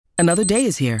Another day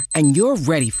is here, and you're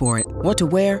ready for it. What to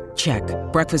wear? Check.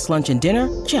 Breakfast, lunch, and dinner?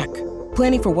 Check.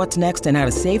 Planning for what's next and how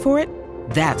to save for it?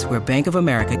 That's where Bank of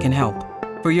America can help.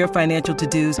 For your financial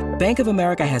to-dos, Bank of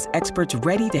America has experts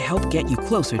ready to help get you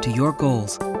closer to your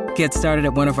goals. Get started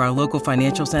at one of our local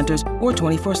financial centers or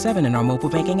 24/7 in our mobile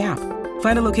banking app.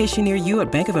 Find a location near you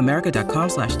at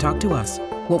bankofamerica.com/talktous.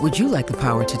 What would you like the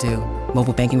power to do?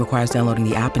 Mobile banking requires downloading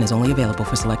the app and is only available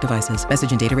for select devices.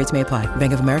 Message and data rates may apply.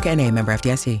 Bank of America N.A., member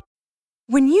FDIC.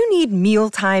 When you need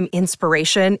mealtime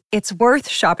inspiration, it's worth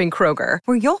shopping Kroger,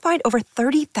 where you'll find over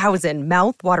 30,000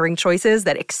 mouth-watering choices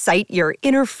that excite your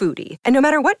inner foodie. And no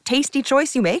matter what tasty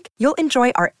choice you make, you'll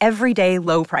enjoy our everyday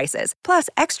low prices, plus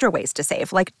extra ways to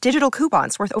save, like digital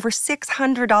coupons worth over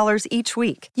 $600 each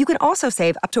week. You can also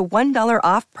save up to $1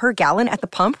 off per gallon at the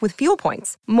pump with fuel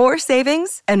points. More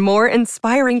savings and more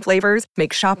inspiring flavors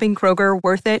make shopping Kroger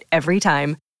worth it every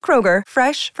time. Kroger,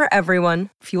 fresh for everyone.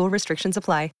 Fuel restrictions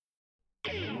apply.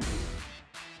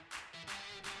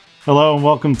 Hello and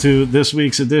welcome to this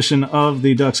week's edition of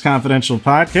the Ducks Confidential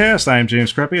podcast. I am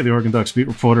James Crepea, the Oregon Ducks beat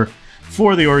reporter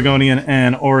for the Oregonian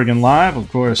and Oregon Live.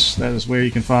 Of course, that is where you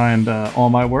can find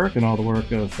all my work and all the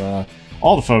work of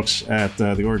all the folks at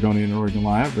the Oregonian and Oregon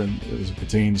Live, and as it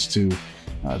pertains to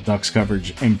Ducks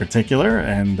coverage in particular.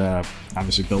 And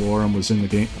obviously, Bill Oram was in the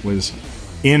game, was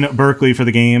in Berkeley for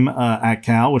the game at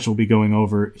Cal, which we'll be going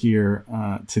over here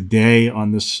today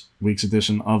on this week's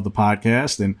edition of the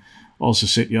podcast, and also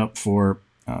set you up for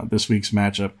this week's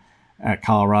matchup at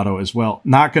Colorado as well.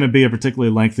 Not going to be a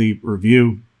particularly lengthy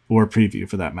review or preview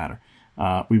for that matter.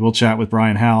 We will chat with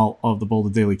Brian Howell of the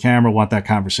Boulder Daily Camera. Want that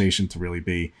conversation to really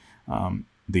be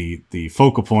the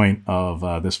focal point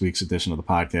of this week's edition of the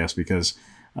podcast because,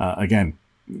 again,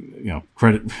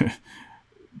 credit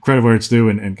credit where it's due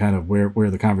and kind of where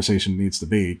the conversation needs to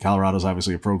be. Colorado's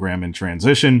obviously a program in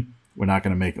transition. We're not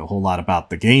going to make a whole lot about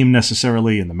the game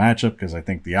necessarily in the matchup because I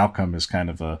think the outcome is kind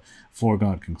of a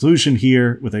foregone conclusion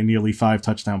here with a nearly 5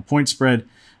 touchdown point spread.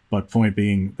 But point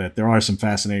being that there are some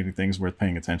fascinating things worth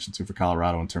paying attention to for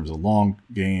Colorado in terms of long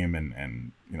game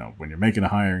and when you're making a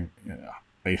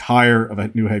hire of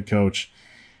a new head coach,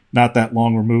 not that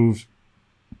long removed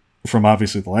from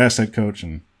obviously the last head coach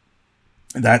and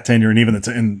that tenure, and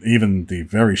even the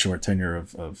very short tenure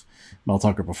of Mel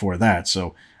Tucker before that.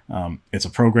 So it's a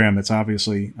program that's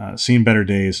obviously seen better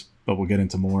days, but we'll get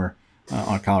into more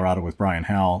on Colorado with Brian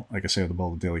Howell, like I say, with the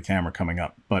Boulder Daily Camera coming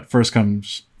up. But first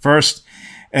comes first,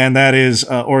 and that is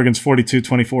Oregon's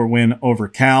 42-24 win over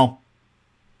Cal,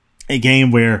 a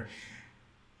game where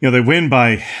they win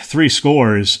by 3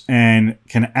 scores and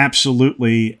can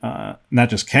absolutely, not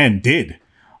just did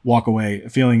walk away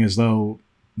feeling as though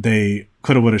they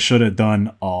coulda, woulda, shoulda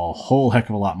done a whole heck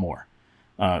of a lot more.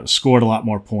 Scored a lot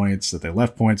more points, that they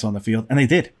left points on the field, and they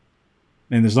did.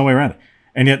 And there's no way around it.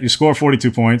 And yet you score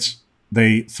 42 points.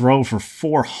 They throw for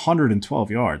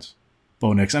 412 yards,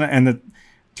 Bo Nix. And the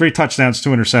 3 touchdowns,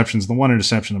 2 interceptions. The 1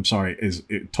 interception, is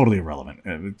totally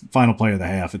irrelevant. Final play of the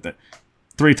half.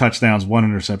 3 touchdowns, 1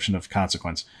 interception of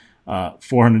consequence.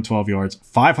 412 yards,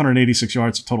 586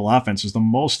 yards of total offense is the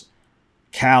most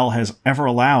Cal has ever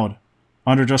allowed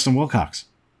under Justin Wilcox.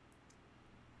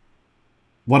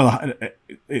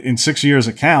 In 6 years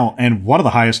at Cal, and one of the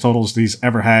highest totals he's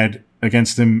ever had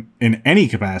against him in any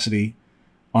capacity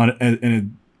in a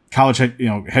college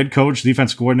head coach,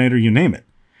 defense coordinator, you name it.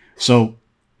 So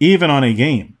even on a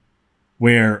game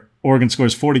where Oregon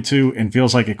scores 42 and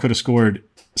feels like it could have scored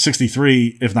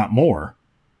 63, if not more,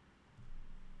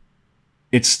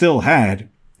 it still had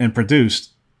and produced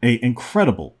an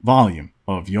incredible volume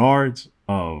of yards,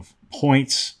 of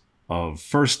points, of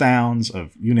first downs,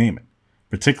 of you name it,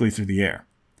 particularly through the air.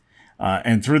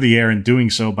 And through the air and doing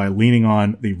so by leaning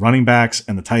on the running backs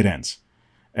and the tight ends.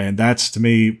 And that's, to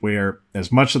me, where as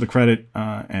much of the credit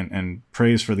and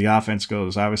praise for the offense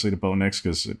goes, obviously, to Bo Nix,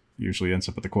 because it usually ends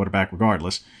up with the quarterback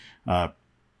regardless.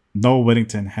 Noah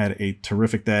Whittington had a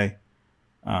terrific day.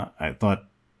 I thought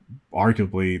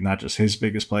arguably not just his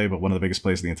biggest play, but one of the biggest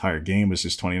plays of the entire game was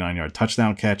his 29-yard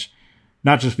touchdown catch.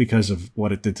 Not just because of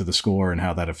what it did to the score and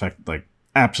how that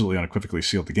absolutely unequivocally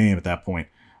sealed the game at that point,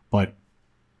 but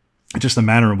just the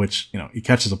manner in which, he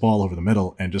catches the ball over the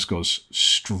middle and just goes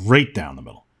straight down the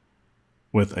middle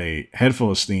with a head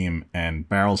full of steam and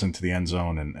barrels into the end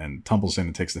zone and tumbles in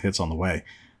and takes the hits on the way.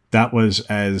 That was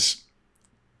as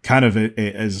kind of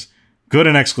as good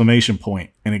an exclamation point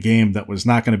in a game that was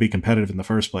not going to be competitive in the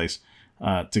first place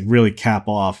to really cap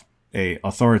off a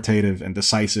authoritative and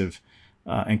decisive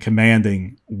and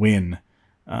commanding win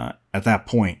at that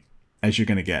point as you're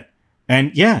going to get.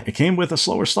 And yeah, it came with a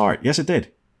slower start. Yes, it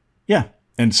did. Yeah.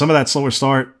 And some of that slower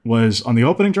start was on the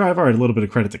opening drive. All right, a little bit of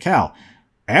credit to Cal.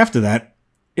 after that,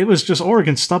 it was just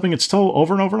Oregon stubbing its toe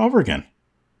over and over and over again.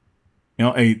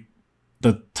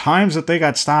 The times that they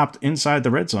got stopped inside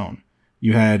the red zone,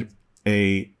 you had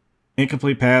a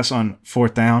incomplete pass on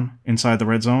 4th down inside the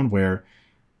red zone where,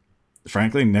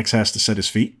 frankly, Nix has to set his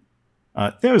feet.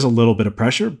 There was a little bit of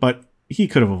pressure, but he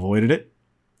could have avoided it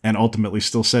and ultimately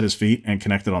still set his feet and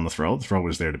connected on the throw. The throw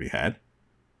was there to be had.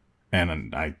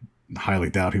 And I highly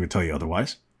doubt he would tell you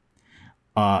otherwise.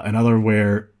 Another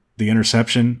where the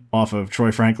interception off of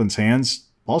Troy Franklin's hands,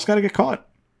 ball's got to get caught.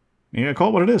 You got to call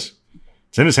it what it is.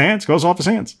 It's in his hands, goes off his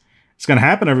hands. It's going to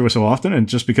happen every so often, and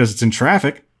just because it's in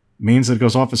traffic means that it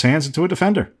goes off his hands into a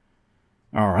defender.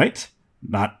 All right.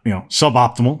 Not,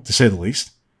 suboptimal, to say the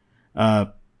least. And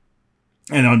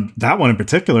on that one in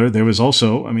particular, there was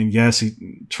also, yes,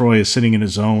 Troy is sitting in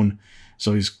his zone,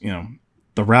 so he's,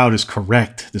 the route is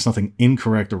correct. There's nothing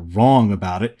incorrect or wrong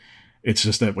about it. It's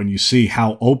just that when you see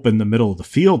how open the middle of the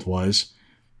field was,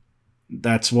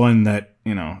 that's one that,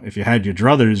 if you had your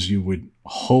druthers, you would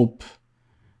hope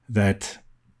that,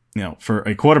 for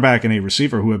a quarterback and a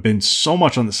receiver who have been so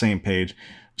much on the same page,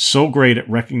 so great at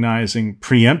recognizing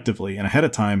preemptively and ahead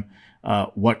of time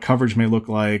what coverage may look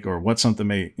like or what something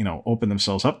may, open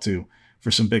themselves up to for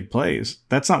some big plays.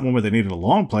 That's not one where they needed a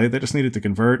long play. They just needed to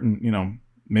convert and,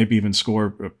 maybe even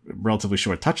score a relatively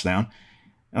short touchdown.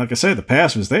 And like I said, the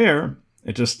pass was there.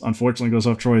 It just unfortunately goes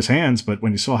off Troy's hands. But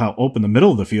when you saw how open the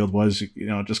middle of the field was,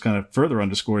 it just kind of further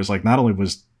underscores, like, not only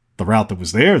was the route that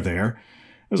was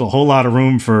there's a whole lot of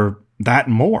room for that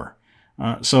and more.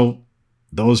 So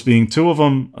those being two of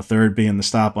them, a third being the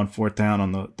stop on 4th down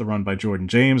on the run by Jordan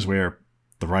James, where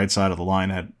the right side of the line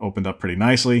had opened up pretty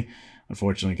nicely.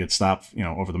 Unfortunately, gets stopped,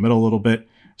 over the middle a little bit.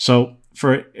 So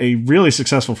for a really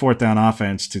successful 4th down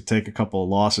offense to take a couple of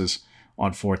losses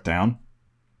on 4th down,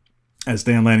 as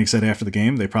Dan Lanning said after the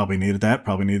game, they probably needed that,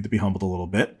 probably needed to be humbled a little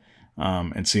bit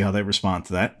and see how they respond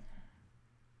to that.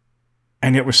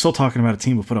 And yet we're still talking about a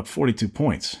team who put up 42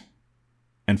 points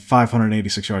and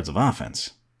 586 yards of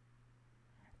offense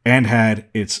and had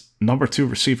its number 2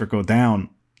 receiver go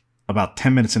down about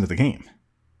 10 minutes into the game.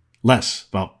 Less,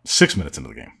 about 6 minutes into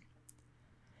the game.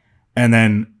 And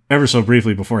then ever so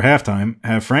briefly before halftime,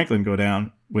 have Franklin go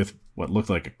down with what looked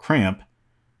like a cramp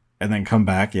and then come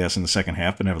back, yes, in the second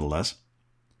half, but nevertheless.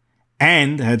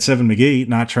 And had Seven McGee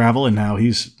not travel, and now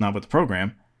he's not with the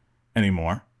program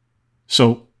anymore.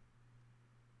 So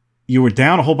you were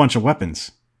down a whole bunch of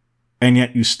weapons, and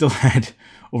yet you still had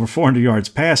over 400 yards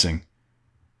passing,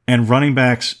 and running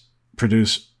backs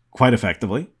produce quite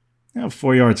effectively.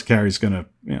 4 yards carry is gonna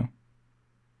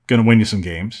win you some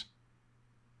games.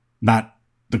 Not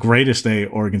the greatest day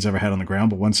Oregon's ever had on the ground,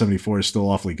 but 174 is still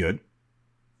awfully good.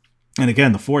 And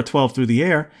again, the 4-12 through the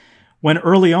air, when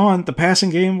early on the passing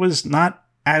game was not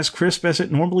as crisp as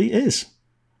it normally is.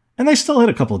 And they still had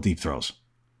a couple of deep throws.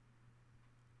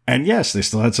 And yes, they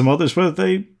still had some others where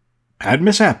they had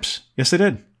mishaps. Yes, they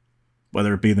did.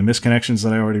 Whether it be the misconnections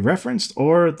that I already referenced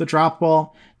or the drop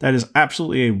ball that is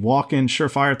absolutely a walk-in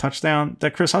surefire touchdown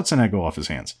that Chris Hudson had go off his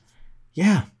hands.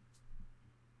 Yeah.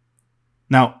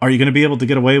 Now, are you going to be able to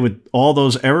get away with all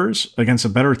those errors against a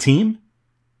better team?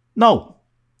 No.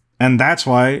 And that's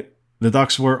why the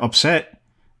Ducks were upset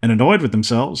and annoyed with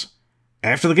themselves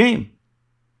after the game.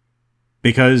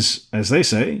 Because, as they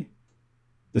say,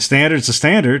 the standard's the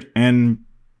standard, and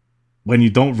when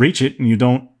you don't reach it and you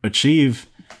don't achieve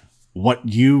what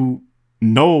you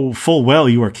know full well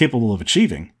you are capable of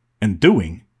achieving and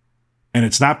doing, and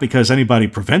it's not because anybody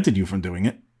prevented you from doing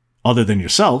it other than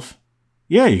yourself,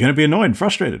 yeah, you're going to be annoyed and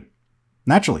frustrated,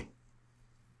 naturally.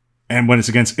 And when it's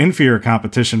against inferior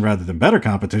competition rather than better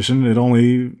competition, it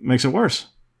only makes it worse.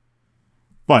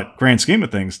 But grand scheme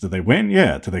of things, did they win?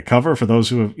 Yeah. Did they cover for those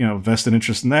who have vested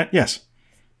interest in that? Yes.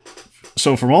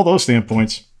 So from all those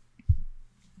standpoints,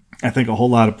 I think a whole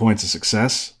lot of points of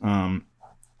success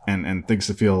and things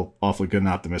to feel awfully good and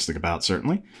optimistic about,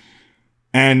 certainly.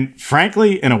 And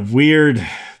frankly, in a weird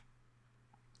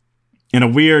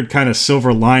kind of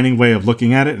silver lining way of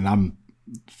looking at it, and I'm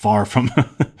far from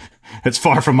it's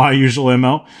far from my usual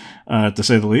MO, to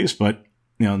say the least, but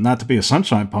not to be a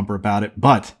sunshine pumper about it,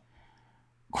 but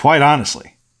quite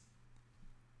honestly,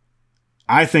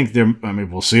 I think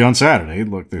we'll see on Saturday.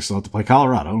 Look, they still have to play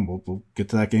Colorado, and we'll get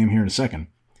to that game here in a second.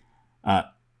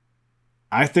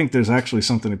 I think there's actually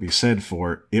something to be said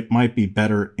for it might be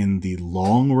better in the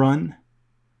long run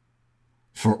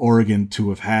for Oregon to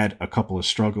have had a couple of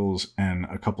struggles and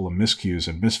a couple of miscues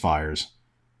and misfires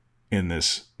in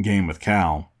this game with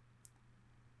Cal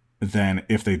than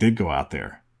if they did go out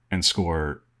there and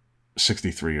score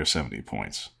 63 or 70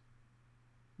 points.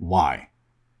 Why?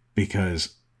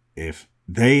 Because if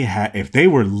they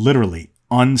were literally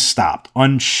unstopped,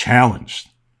 unchallenged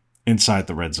inside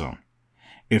the red zone.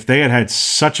 If they had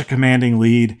such a commanding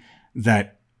lead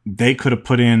that they could have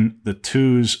put in the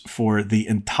twos for the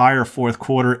entire fourth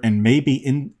quarter and maybe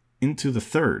into the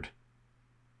third,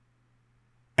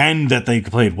 and that they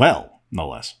played well, no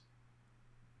less,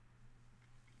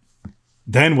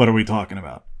 then what are we talking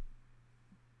about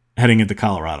heading into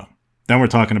Colorado? Then we're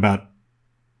talking about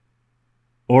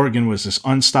Oregon was this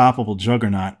unstoppable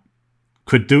juggernaut,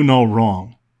 could do no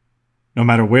wrong. No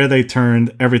matter where they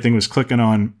turned, everything was clicking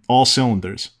on all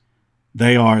cylinders.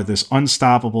 They are this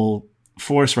unstoppable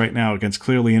force right now against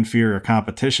clearly inferior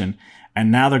competition.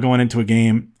 And now they're going into a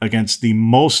game against the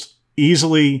most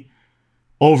easily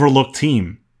overlooked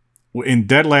team in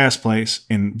dead last place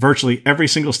in virtually every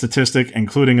single statistic,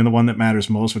 including in the one that matters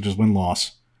most, which is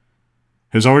win-loss,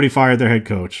 who's already fired their head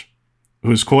coach,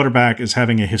 whose quarterback is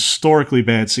having a historically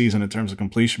bad season in terms of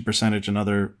completion percentage and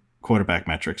other quarterback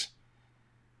metrics,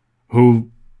 who,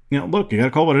 look, you got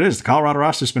to call it what it is. The Colorado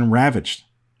roster's been ravaged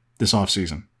this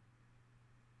offseason.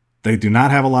 They do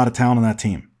not have a lot of talent on that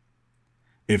team.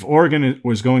 If Oregon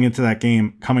was going into that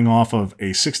game coming off of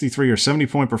a 63 or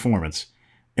 70-point performance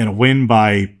and a win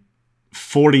by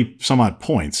 40 some odd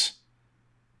points,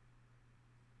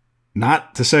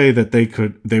 not to say that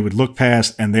they would look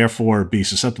past and therefore be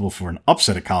susceptible for an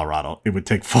upset at Colorado. It would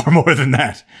take far more than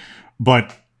that.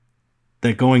 But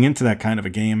that going into that kind of a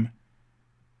game,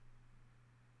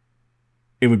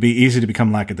 it would be easy to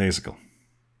become lackadaisical.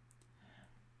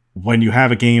 When you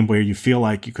have a game where you feel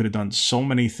like you could have done so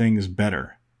many things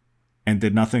better and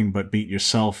did nothing but beat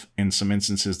yourself in some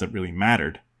instances that really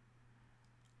mattered,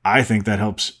 I think that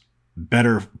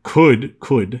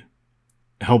could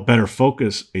help better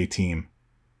focus a team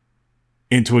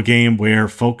into a game where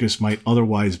focus might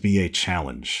otherwise be a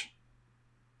challenge.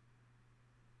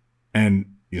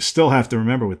 And you still have to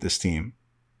remember with this team,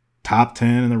 top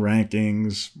 10 in the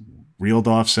rankings, reeled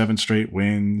off 7 straight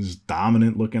wins,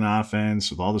 dominant looking offense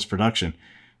with all this production.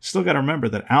 Still got to remember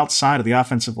that outside of the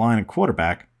offensive line and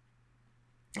quarterback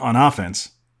on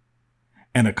offense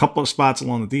and a couple of spots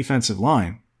along the defensive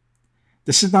line,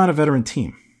 this is not a veteran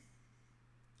team.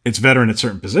 It's veteran at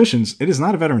certain positions. It is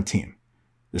not a veteran team.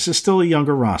 This is still a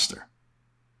younger roster.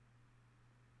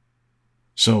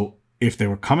 So if they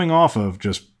were coming off of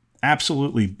just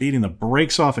absolutely beating the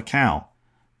brakes off of Cal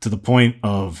to the point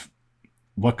of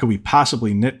what could we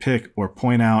possibly nitpick or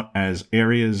point out as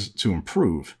areas to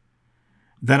improve,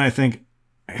 then I think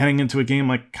heading into a game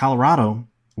like Colorado,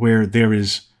 where there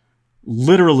is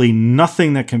literally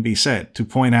nothing that can be said to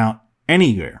point out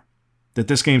anywhere that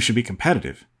this game should be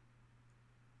competitive,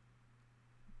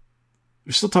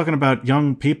 you're still talking about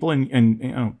young people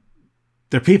and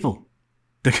they're people.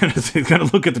 They're gonna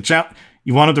look at the challenge.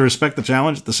 You want them to respect the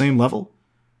challenge at the same level?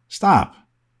 Stop.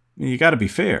 You got to be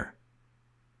fair.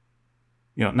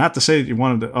 Not to say that you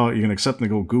want them to, you're going to accept them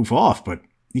to go goof off, but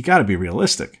you got to be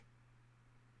realistic.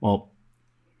 Well,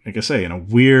 like I say, in a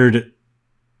weird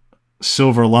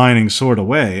silver lining sort of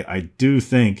way, I do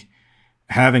think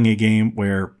having a game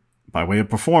where, by way of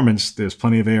performance, there's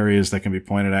plenty of areas that can be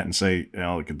pointed at and say,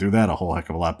 we could do that a whole heck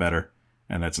of a lot better,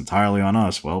 and that's entirely on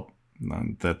us. Well,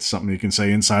 that's something you can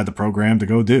say inside the program to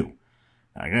go do.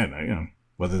 Again,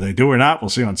 whether they do or not, we'll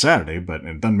see on Saturday, but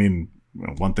it doesn't mean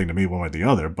one thing to me one way or the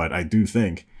other, but I do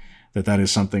think that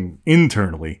is something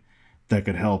internally that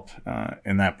could help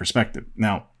in that perspective.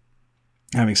 Now,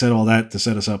 having said all that to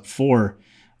set us up for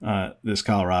this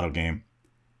Colorado game,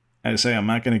 I say I'm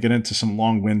not going to get into some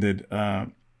long-winded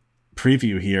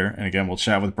preview here, and again, we'll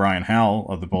chat with Brian Howell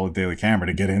of the Bowling Daily Camera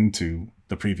to get into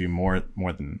the preview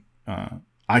more than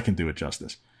I can do it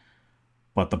justice.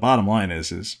 But the bottom line is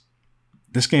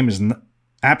this game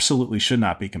absolutely should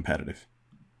not be competitive.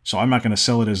 So I'm not going to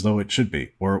sell it as though it should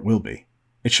be, or it will be.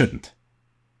 It shouldn't.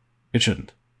 It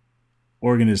shouldn't.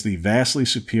 Oregon is the vastly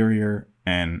superior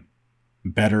and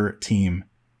better team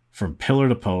from pillar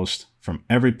to post, from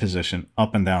every position,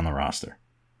 up and down the roster.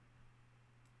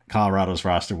 Colorado's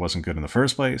roster wasn't good in the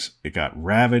first place. It got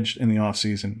ravaged in the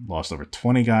offseason, lost over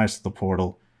 20 guys to the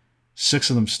portal, 6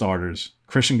 of them starters,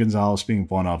 Christian Gonzalez being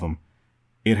one of them.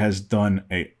 It has done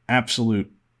an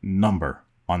absolute number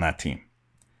on that team.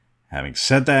 Having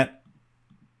said that,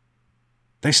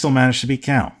 they still managed to beat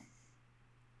Cal.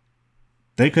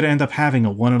 They could end up having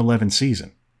a 1-11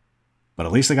 season, but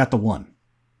at least they got the 1.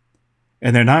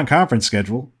 And their non-conference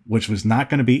schedule, which was not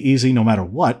going to be easy no matter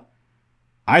what,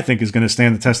 I think is going to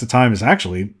stand the test of time, is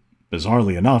actually,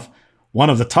 bizarrely enough, one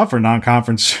of the tougher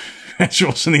non-conference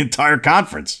schedules in the entire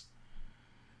conference.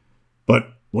 But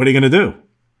what are you going to do?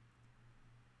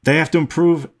 They have to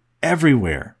improve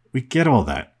everywhere. We get all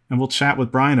that. And we'll chat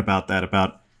with Brian about that,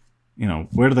 about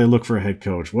Where do they look for a head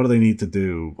coach? What do they need to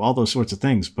do? All those sorts of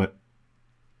things. But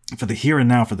for the here and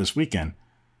now for this weekend,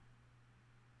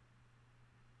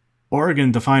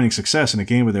 Oregon defining success in a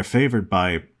game where they're favored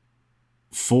by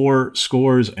 4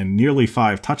 scores and nearly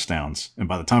 5 touchdowns. And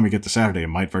by the time we get to Saturday, it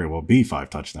might very well be 5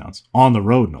 touchdowns. On the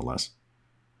road, no less.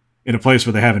 In a place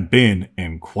where they haven't been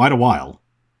in quite a while.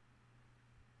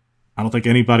 I don't think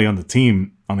anybody on the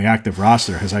team, on the active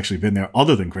roster, has actually been there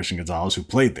other than Christian Gonzalez, who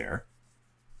played there.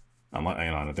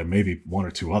 There may be 1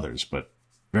 or 2 others, but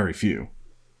very few.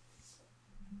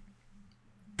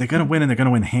 They're going to win, and they're going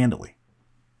to win handily.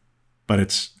 But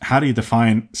it's how do you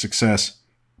define success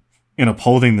in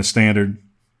upholding the standard,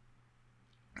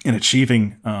 in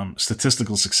achieving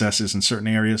statistical successes in certain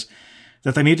areas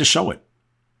that they need to show it.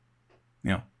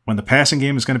 When the passing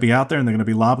game is going to be out there and they're going to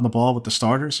be lobbing the ball with the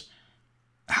starters,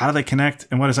 how do they connect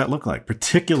and what does that look like?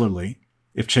 Particularly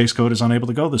if Chase Cota is unable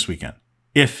to go this weekend.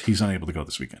 If he's unable to go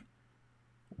this weekend.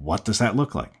 What does that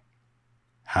look like?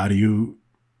 How do you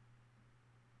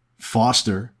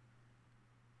foster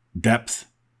depth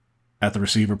at the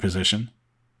receiver position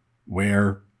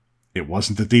where it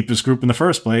wasn't the deepest group in the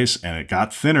first place and it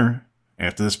got thinner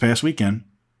after this past weekend,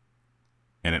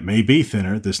 and it may be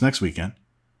thinner this next weekend?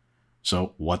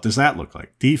 So what does that look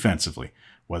like defensively?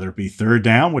 Whether it be third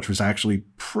down, which was actually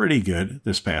pretty good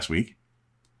this past week,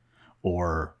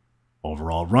 or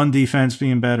overall run defense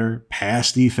being better,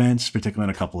 pass defense, particularly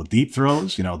in a couple of deep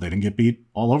throws. They didn't get beat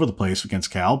all over the place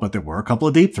against Cal, but there were a couple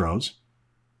of deep throws,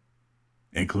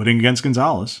 including against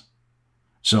Gonzalez.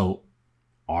 So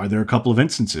are there a couple of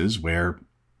instances where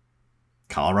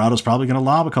Colorado's probably going to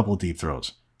lob a couple of deep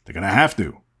throws? They're going to have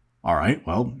to. All right,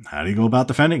 well, how do you go about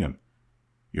defending them?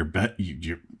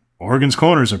 Oregon's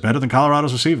corners are better than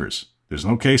Colorado's receivers. There's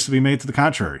no case to be made to the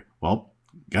contrary. Well,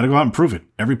 got to go out and prove it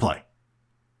every play.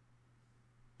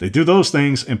 They do those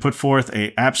things and put forth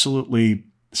a absolutely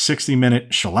 60-minute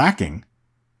shellacking.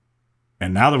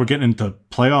 And now that we're getting into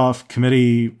playoff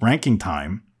committee ranking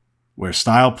time, where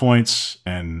style points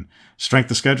and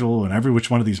strength of schedule and every which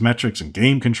one of these metrics and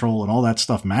game control and all that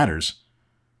stuff matters.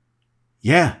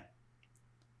 Yeah.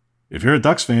 If you're a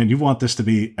Ducks fan, you want this to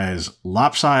be as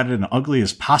lopsided and ugly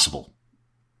as possible.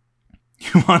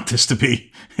 You want this to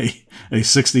be a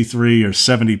 63 or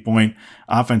 70 point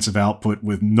offensive output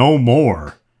with no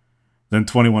more than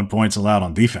 21 points allowed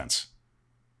on defense.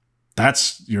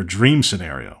 That's your dream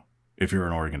scenario if you're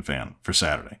an Oregon fan for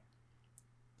Saturday.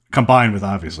 Combined with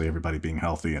obviously everybody being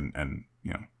healthy and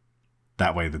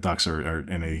that way the Ducks are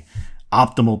in a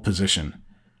optimal position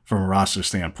from a roster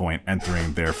standpoint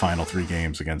entering their final 3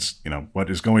 games against what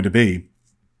is going to be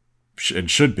and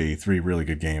should be 3 really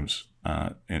good games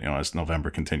as November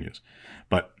continues.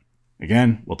 But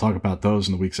again, we'll talk about those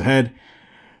in the weeks ahead.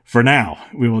 For now,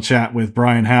 we will chat with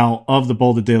Brian Howell of the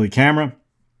Boulder Daily Camera,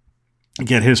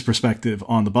 get his perspective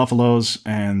on the Buffaloes,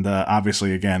 and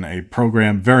obviously, again, a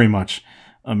program very much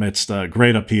amidst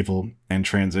great upheaval and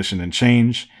transition and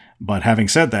change. But having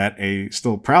said that, a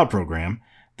still proud program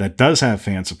that does have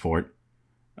fan support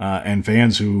and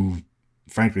fans who,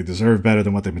 frankly, deserve better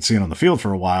than what they've been seeing on the field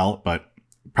for a while, but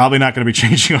probably not going to be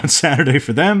changing on Saturday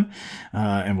for them.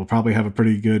 And we'll probably have a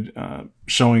pretty good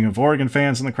showing of Oregon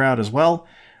fans in the crowd as well.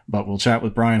 But we'll chat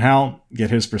with Brian Howell, get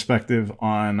his perspective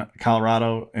on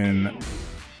Colorado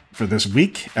for this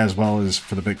week, as well as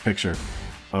for the big picture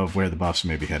of where the Buffs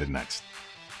may be headed next.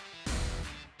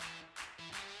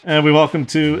 And we welcome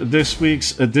to this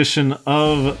week's edition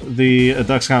of the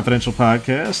Ducks Confidential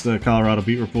podcast, the Colorado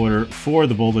beat reporter for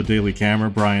the Boulder Daily Camera,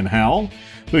 Brian Howell,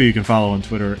 who you can follow on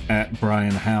Twitter at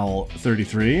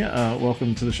BrianHowell33.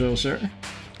 Welcome to the show, sir.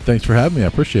 Thanks for having me. I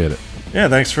appreciate it. Yeah,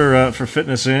 thanks for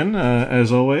fitting us in,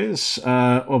 as always.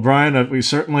 Well, Brian, we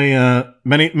certainly,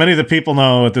 many of the people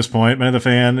know at this point, many of the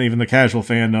fan, even the casual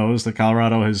fan knows that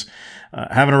Colorado is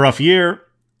having a rough year,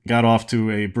 got off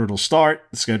to a brutal start.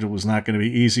 The schedule was not going to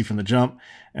be easy from the jump,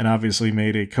 and obviously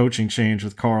made a coaching change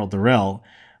with Karl Dorrell.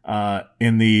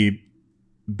 In the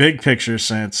big picture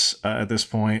sense, at this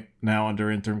point, now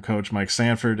under interim coach Mike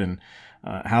Sanford, and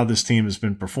how this team has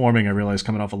been performing, I realize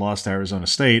coming off a loss to Arizona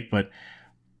State, but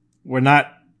we're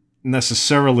not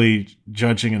necessarily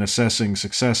judging and assessing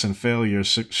success and failure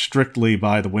strictly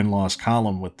by the win-loss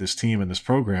column with this team and this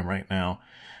program right now.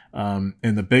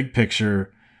 In the big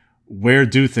picture, where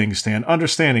do things stand?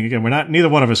 Understanding, again, neither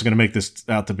one of us are going to make this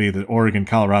out to be that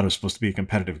Oregon-Colorado is supposed to be a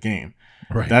competitive game.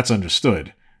 Right. That's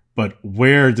understood. But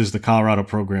where does the Colorado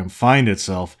program find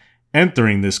itself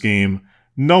entering this game,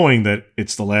 knowing that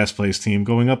it's the last place team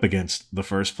going up against the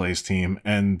first place team,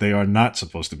 and they are not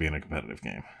supposed to be in a competitive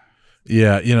game?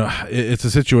 Yeah, it's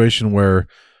a situation where,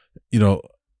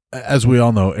 as we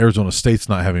all know, Arizona State's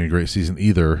not having a great season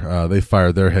either. They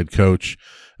fired their head coach.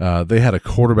 They had a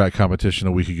quarterback competition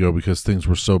a week ago because things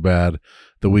were so bad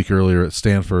the week earlier at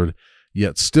Stanford,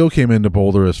 yet still came into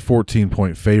Boulder as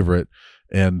 14-point favorite.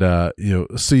 And,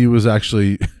 CU was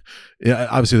actually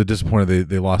obviously they're disappointed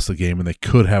they lost the game, and they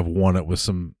could have won it with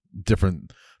some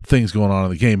different things going on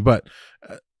in the game. But,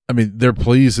 they're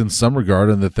pleased in some regard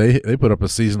in that they put up a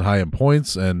season high in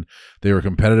points, and they were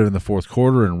competitive in the fourth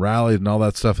quarter and rallied and all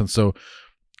that stuff. And so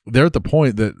they're at the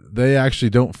point that they actually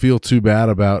don't feel too bad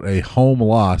about a home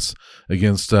loss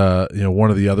against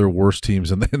one of the other worst teams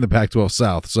in the Pac-12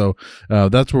 South. So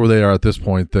that's where they are at this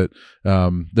point. That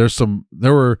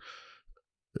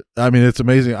it's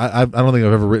amazing. I don't think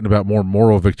I've ever written about more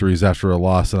moral victories after a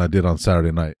loss than I did on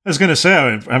Saturday night. I was going to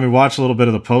say, watch a little bit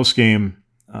of the post game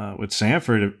with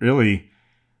Sanford. It really,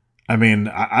 I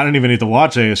don't even need to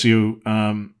watch ASU.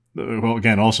 Well,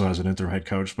 again, also as an interim head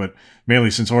coach, but mainly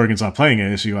since Oregon's not playing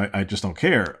ASU, I just don't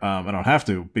care. I don't have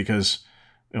to, because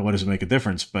what does it make a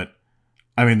difference? But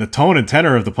the tone and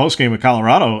tenor of the postgame with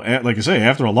Colorado, like you say,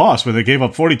 after a loss where they gave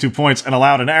up 42 points and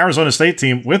allowed an Arizona State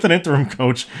team with an interim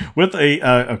coach, with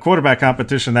a quarterback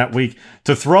competition that week,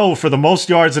 to throw for the most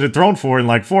yards that it thrown for in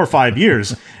like 4 or 5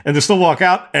 years, and to still walk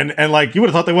out and like you would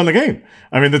have thought they won the game.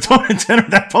 The tone and tenor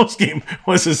of that postgame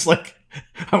was just like,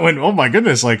 I went, oh my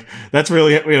goodness, like that's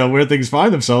really where things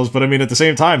find themselves. But at the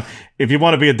same time, if you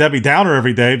want to be a Debbie Downer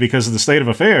every day because of the state of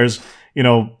affairs, you're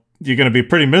going to be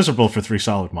pretty miserable for 3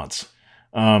 solid months.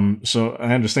 So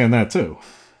I understand that too.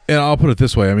 And I'll put it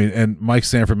this way. And Mike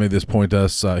Sanford made this point to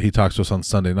us. He talks to us on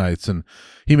Sunday nights, and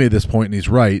he made this point, and he's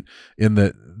right in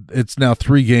that it's now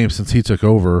 3 games since he took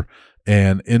over,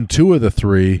 and in 2 of the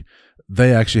 3,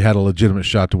 they actually had a legitimate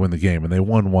shot to win the game, and they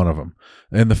won 1 of them.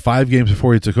 And the 5 games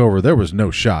before he took over, there was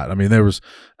no shot. There was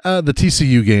the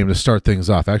TCU game to start things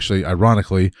off. Actually,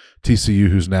 ironically, TCU,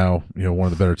 who's now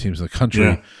one of the better teams in the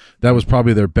country, that was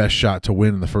probably their best shot to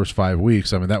win in the first 5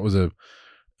 weeks. That was a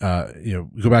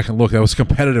go back and look. That was a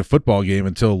competitive football game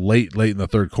until late in the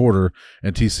third quarter,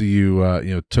 and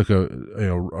TCU took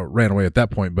ran away at that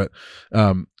point. But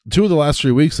 2 of the last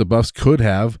 3 weeks, the Buffs could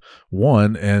have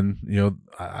won, and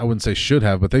I wouldn't say should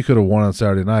have, but they could have won on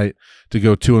Saturday night to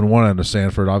go 2-1 under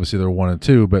Stanford. Obviously, they're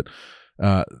 1-2, but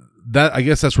that, I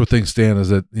guess that's where things stand, is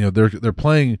that they're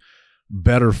playing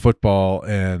better football,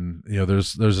 and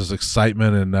there's this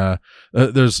excitement, and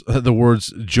there's the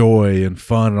words joy and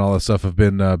fun and all that stuff have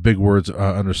been big words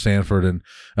under Stanford, and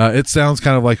it sounds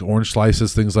kind of like orange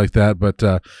slices, things like that, but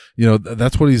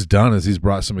that's what he's done, is he's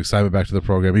brought some excitement back to the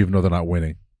program, even though they're not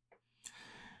winning.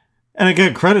 And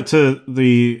again, credit to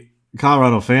the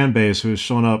Colorado fan base who's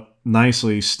shown up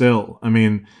nicely still.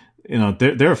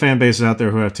 There are fan bases out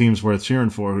there who have teams worth cheering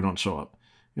for who don't show up.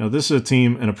 This is a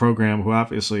team and a program who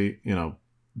obviously,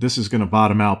 this is going to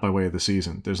bottom out by way of the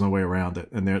season. There's no way around it.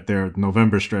 And their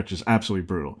November stretch is absolutely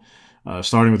brutal.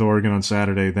 Starting with Oregon on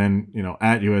Saturday, then,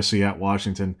 at USC, at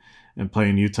Washington, and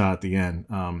playing Utah at the end.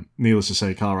 Needless to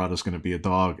say, Colorado's going to be a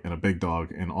dog and a big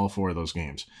dog in all 4 of those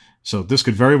games. So this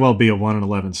could very well be a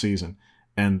 1-11 season.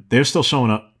 And they're still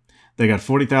showing up. They got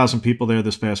 40,000 people there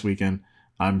this past weekend.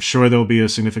 I'm sure there'll be a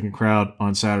significant crowd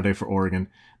on Saturday for Oregon.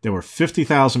 There were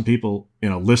 50,000 people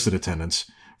in a listed attendance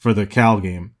for the Cal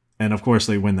game, and of course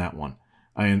they win that one.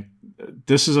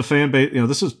 This is a fan base.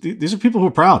 These are people who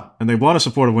are proud, and they want to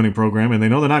support a winning program, and they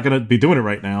know they're not going to be doing it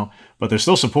right now, but they're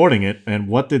still supporting it. And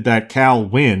what did that Cal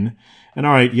win? And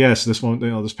all right, yes, this one,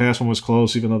 this past one was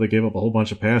close, even though they gave up a whole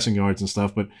bunch of passing yards and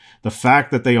stuff. But the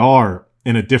fact that they are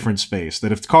in a different space,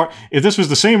 that if this was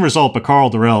the same result, but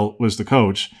Karl Dorrell was the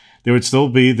coach, there would still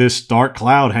be this dark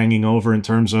cloud hanging over in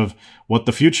terms of what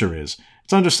the future is.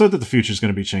 It's understood that the future is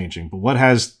going to be changing, but what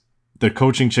has the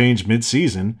coaching change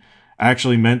mid-season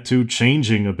actually meant to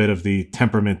changing a bit of the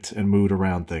temperament and mood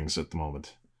around things at the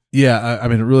moment? Yeah, it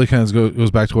really kind of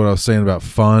goes back to what I was saying about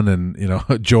fun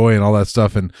and joy and all that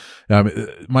stuff. And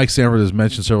Mike Sanford has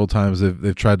mentioned several times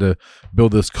they've tried to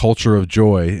build this culture of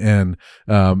joy, and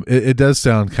it does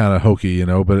sound kind of hokey,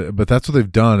 but that's what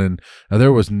they've done. And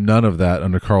there was none of that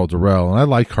under Karl Dorrell. And I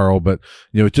like Karl, but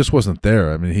it just wasn't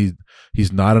there.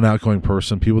 He's not an outgoing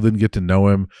person. People didn't get to know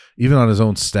him, even on his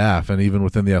own staff, and even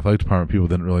within the athletic department, people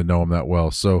didn't really know him that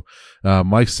well. So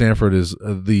Mike Sanford is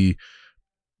the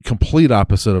complete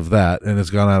opposite of that, and has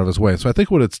gone out of his way. So I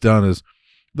think what it's done is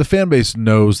the fan base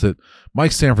knows that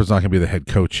Mike Sanford's not going to be the head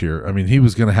coach here. He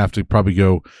was going to have to probably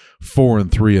go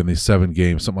 4-3 in these 7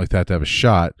 games, something like that, to have a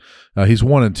shot. He's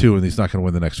 1-2, and he's not going to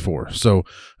win the next 4. So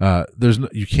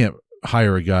you can't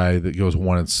hire a guy that goes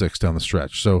 1-6 down the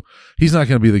stretch. So he's not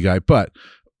going to be the guy. But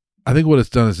I think what it's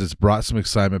done is it's brought some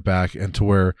excitement back, and to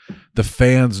where the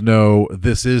fans know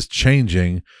this is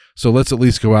changing. So let's at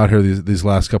least go out here these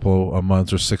last couple of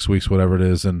months or 6 weeks, whatever it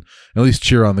is, and at least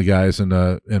cheer on the guys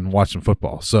and watch some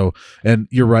football. So, and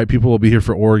you're right, people will be here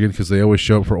for Oregon because they always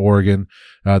show up for Oregon.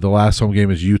 The last home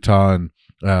game is Utah,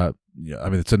 and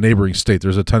it's a neighboring state.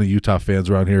 There's a ton of Utah fans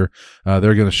around here.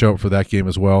 They're going to show up for that game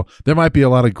as well. There might be a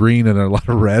lot of green and a lot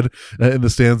of red in the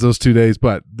stands those 2 days,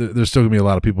 but there's still going to be a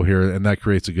lot of people here, and that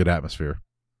creates a good atmosphere.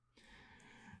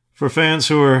 For fans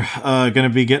who are going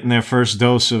to be getting their first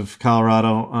dose of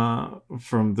Colorado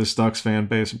from this Ducks fan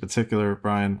base in particular,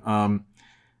 Brian,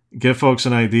 give folks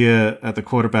an idea at the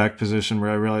quarterback position, where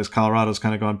I realize Colorado's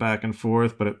kind of gone back and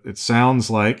forth, but it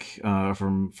sounds like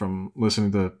from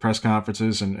listening to press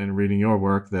conferences and reading your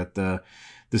work that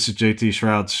this is JT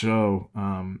Shroud's show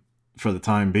for the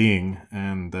time being,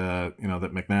 and that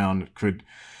McNown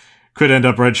could end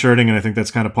up redshirting, and I think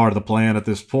that's kind of part of the plan at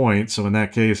this point. So in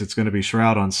that case, it's going to be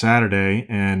Shroud on Saturday,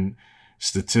 and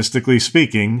statistically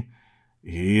speaking,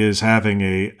 he is having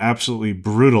a absolutely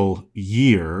brutal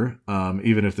year,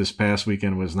 even if this past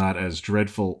weekend was not as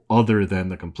dreadful other than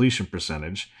the completion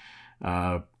percentage.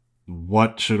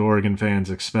 What should Oregon fans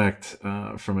expect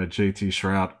from a JT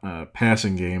Shroud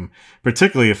passing game,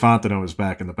 particularly if Fontenot is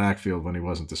back in the backfield when he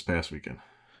wasn't this past weekend?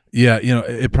 Yeah,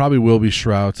 it probably will be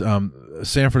Shroud.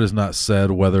 Sanford has not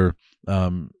said whether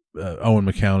Owen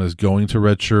McCown is going to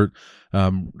redshirt.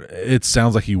 It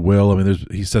sounds like he will. I mean,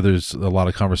 he said there's a lot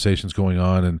of conversations going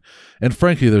on, and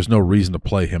frankly, there's no reason to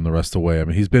play him the rest of the way. I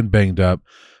mean, he's been banged up.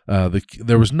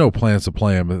 There was no plans to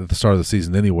play him at the start of the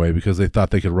season anyway, because they thought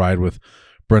they could ride with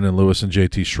Brendan Lewis and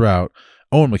JT Shroud.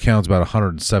 Owen McCown's about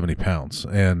 170 pounds,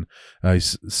 and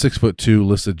he's 6'2",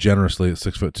 listed generously at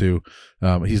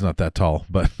 6'2". He's not that tall,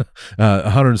 but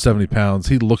 170 pounds.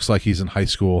 He looks like he's in high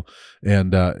school,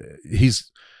 and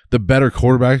he's the better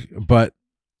quarterback, but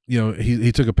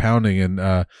he took a pounding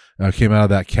and came out of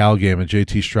that Cal game, and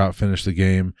JT Shroud finished the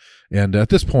game. And at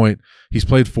this point, he's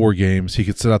played 4 games. He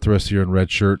could sit out the rest of the year in red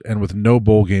shirt, and with no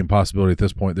bowl game possibility at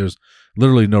this point, there's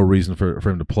literally no reason for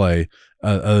him to play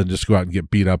other than just go out and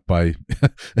get beat up by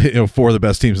 4 of the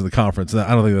best teams in the conference. And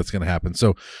I don't think that's going to happen.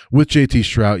 So with JT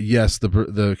Shroud, yes,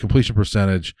 the completion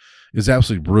percentage is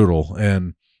absolutely brutal,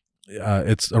 and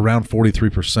it's around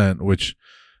 43%, which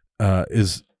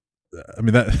is, I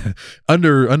mean, that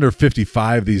under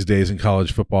 55 these days in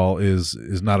college football is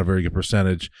not a very good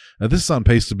percentage. Now, this is on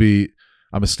pace to be.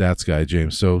 I'm a stats guy,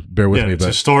 James, so bear with me.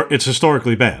 It's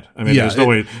historicly bad. I mean, there's no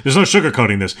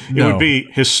sugarcoating this. It would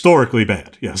be historically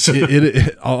bad. Yes,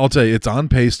 I'll tell you, it's on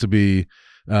pace to be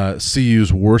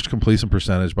CU's worst completion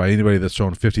percentage by anybody that's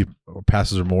thrown 50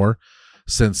 passes or more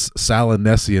since Sal and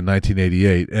Nessie in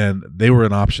 1988, and they were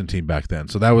an option team back then.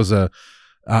 So that was an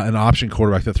option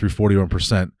quarterback that threw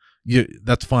 41%.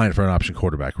 That's fine for an option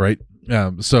quarterback, right?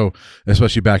 So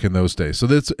especially back in those days. So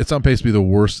it's on pace to be the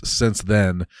worst since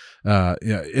then.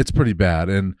 It's pretty bad.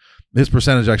 And his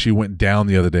percentage actually went down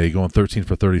the other day, going 13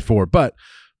 for 34. But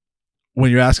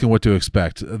when you're asking what to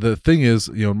expect, the thing is,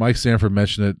 Mike Sanford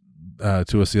mentioned it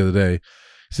to us the other day.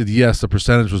 He said, yes, the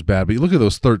percentage was bad, but you look at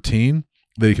those 13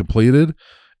 that he completed,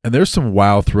 and there's some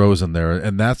wow throws in there.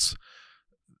 And that's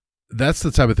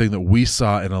the type of thing that we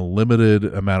saw in a limited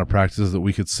amount of practices that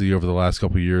we could see over the last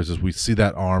couple of years. Is we see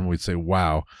that arm, we'd say,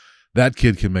 wow, that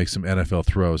kid can make some NFL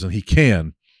throws. And he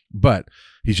can, but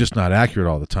he's just not accurate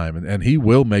all the time. And he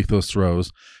will make those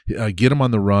throws, get him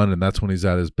on the run, and that's when he's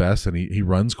at his best. And he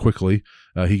runs quickly.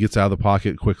 He gets out of the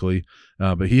pocket quickly.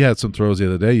 But he had some throws the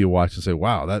other day you watch and say,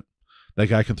 wow, that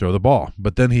guy can throw the ball.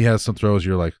 But then he has some throws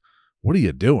you're like, what are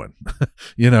you doing?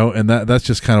 And that's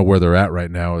just kind of where they're at right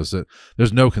now, is that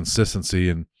there's no consistency.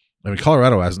 And I mean,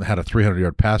 Colorado hasn't had a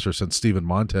 300-yard passer since Steven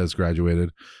Montez graduated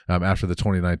after the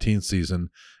 2019 season,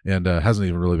 and hasn't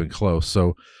even really been close.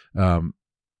 So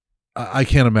I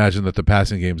can't imagine that the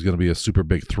passing game is going to be a super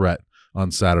big threat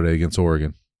on Saturday against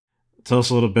Oregon. Tell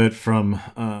us a little bit from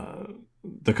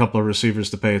the couple of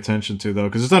receivers to pay attention to, though,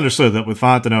 because it's understood that with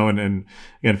Fontenot, and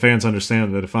again, fans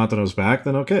understand that if Fontenot's back,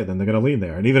 then okay, then they're going to lean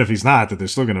there. And even if he's not, that they're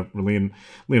still going to lean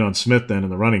on Smith then in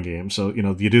the running game. So,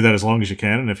 you do that as long as you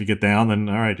can, and if you get down, then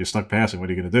all right, you're stuck passing. What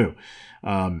are you going to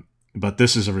do? But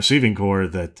this is a receiving core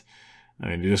that, I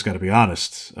mean, you just got to be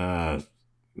honest.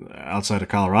 Outside of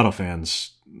Colorado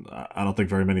fans, I don't think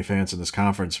very many fans in this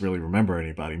conference really remember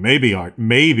anybody. Maybe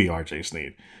R.J.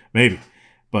 Sneed, maybe,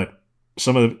 but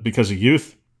some of it because of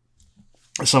youth,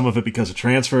 some of it because of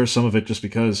transfer, some of it just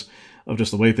because of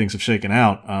just the way things have shaken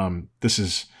out. This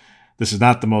is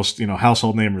not the most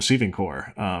household name receiving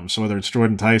core. So whether it's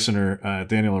Jordan Tyson or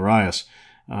Daniel Arias,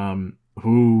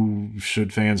 who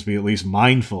should fans be at least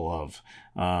mindful of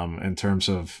in terms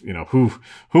of who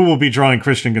will be drawing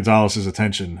Christian Gonzalez's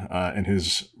attention in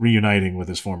his reuniting with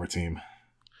his former team?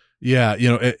 Yeah,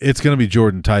 it's going to be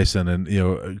Jordan Tyson,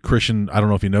 and Christian. I don't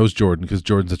know if he knows Jordan because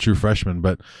Jordan's a true freshman,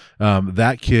 but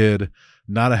that kid,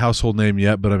 not a household name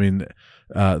yet, but I mean,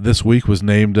 this week was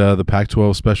named the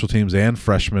Pac-12 Special Teams and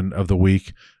Freshman of the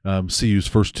Week, CU's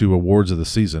first 2 awards of the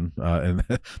season, and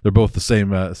they're both the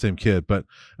same kid, but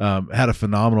had a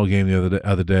phenomenal game the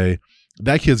other day.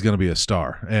 That kid's going to be a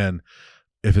star, and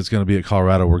if it's going to be at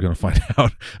Colorado, we're going to find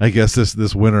out, I guess,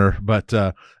 this winter. But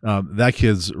that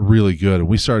kid's really good. And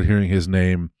we started hearing his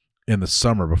name in the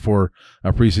summer before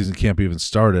our preseason camp even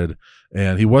started.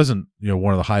 And he wasn't,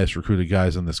 one of the highest recruited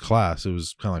guys in this class. It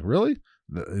was kind of like, really?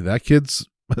 That kid's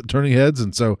turning heads?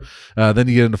 And so then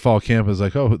you get into fall camp, it's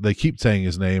like, oh, they keep saying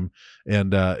his name.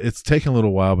 And it's taken a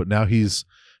little while, but now he's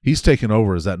taken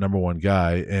over as that number 1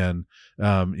 guy. And,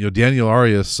 Daniel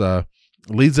Arias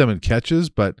leads them in catches,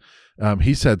 but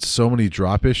he's had so many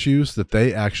drop issues that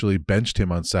they actually benched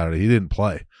him on Saturday. He didn't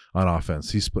play on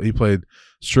offense. He played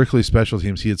strictly special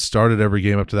teams. He had started every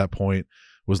game up to that point,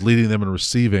 was leading them in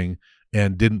receiving,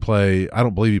 and didn't play. I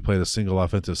don't believe he played a single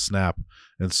offensive snap.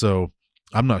 And so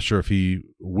I'm not sure if he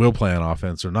will play on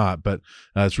offense or not, but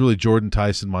it's really Jordan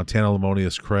Tyson, Montana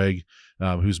Lamonius Craig,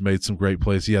 who's made some great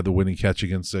plays. He had the winning catch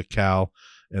against Cal.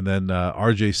 And then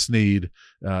R.J. Sneed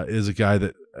is a guy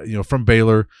that, from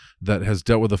Baylor that has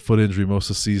dealt with a foot injury most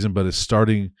of the season, but is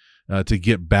starting to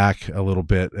get back a little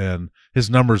bit. And his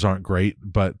numbers aren't great,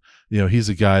 but, he's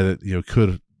a guy that,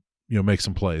 could, make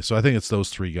some plays. So I think it's those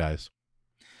 3 guys.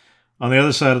 On the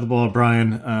other side of the ball,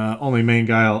 Brian, only main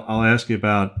guy I'll ask you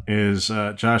about is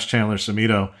Josh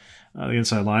Chandler-Samito, the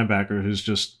inside linebacker, who's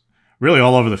just really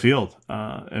all over the field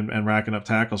and racking up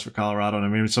tackles for Colorado. And I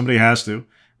mean, somebody has to.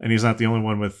 And he's not the only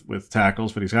one with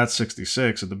tackles, but he's got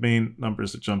 66. And the main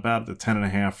numbers that jump out are the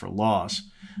 10.5 for loss,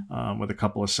 with a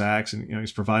couple of sacks, and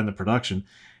he's providing the production.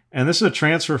 And this is a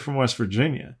transfer from West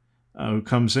Virginia, who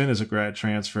comes in as a grad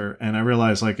transfer. And I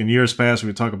realize, like in years past, we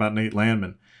would talk about Nate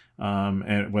Landman,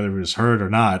 and whether he was hurt or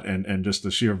not, and just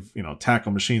the sheer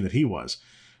tackle machine that he was.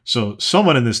 So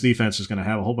someone in this defense is going to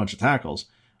have a whole bunch of tackles.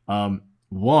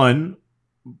 One,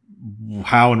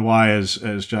 how and why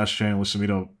has Josh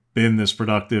Chandler-Samito been this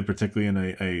productive, particularly in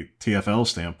a TFL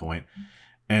standpoint?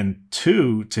 And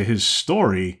 2, to his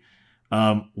story,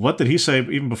 what did he say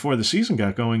even before the season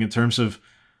got going in terms of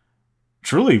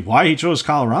truly why he chose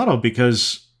Colorado?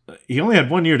 Because he only had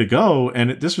 1 year to go,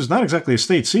 and this was not exactly a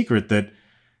state secret that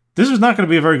this was not going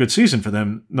to be a very good season for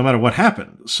them no matter what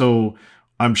happened. So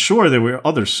I'm sure there were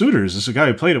other suitors. This is a guy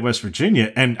who played at West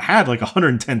Virginia and had like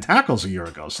 110 tackles a year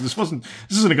ago. So this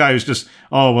isn't a guy who's just,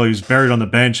 he was buried on the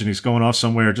bench and he's going off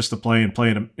somewhere just to play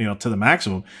to the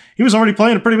maximum. He was already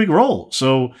playing a pretty big role.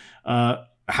 So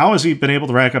how has he been able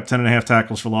to rack up 10.5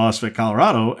 tackles for loss at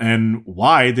Colorado, and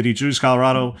why did he choose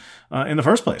Colorado in the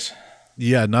first place?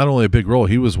 Yeah, not only a big role,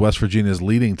 he was West Virginia's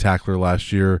leading tackler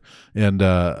last year, and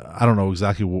I don't know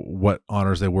exactly what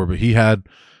honors they were, but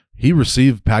he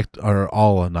received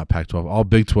all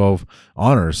Big 12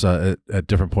 honors at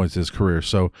different points in his career.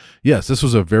 So yes, this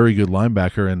was a very good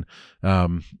linebacker. And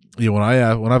when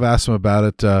I've asked him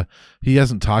about it, he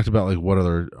hasn't talked about like what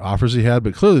other offers he had,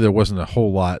 but clearly there wasn't a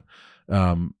whole lot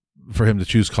for him to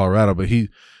choose Colorado. But he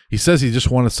says he just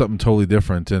wanted something totally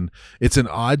different, and it's an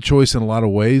odd choice in a lot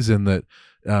of ways. In that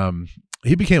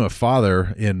he became a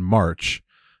father in March,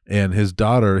 and his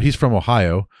daughter, he's from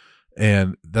Ohio,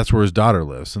 and that's where his daughter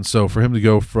lives. And so for him to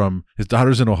go from his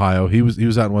daughter's in Ohio, he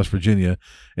was out in West Virginia,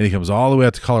 and he comes all the way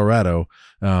out to Colorado.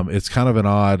 It's kind of an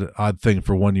odd thing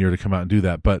for 1 year to come out and do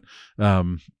that. But,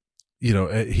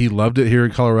 he loved it here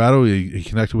in Colorado. He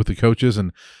connected with the coaches,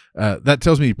 and that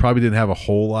tells me he probably didn't have a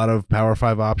whole lot of Power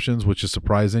 5 options, which is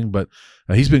surprising, but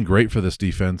he's been great for this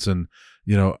defense. And,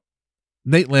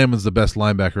 Nate Landman's the best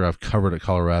linebacker I've covered at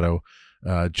Colorado.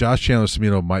 Josh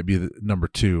Chandler-Samito might be the number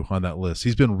 2 on that list.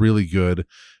 He's been really good.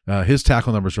 His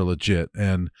tackle numbers are legit,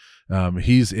 and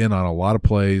he's in on a lot of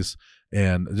plays.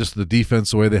 And just the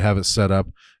defense, the way they have it set up,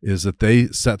 is that they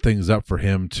set things up for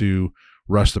him to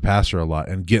rush the passer a lot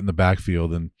and get in the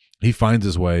backfield. And he finds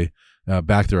his way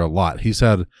back there a lot. He's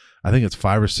had, I think it's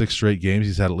 5 or 6 straight games,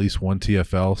 he's had at least 1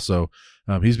 TFL. So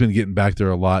he's been getting back there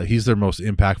a lot. He's their most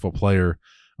impactful player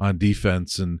on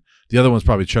defense. And the other one's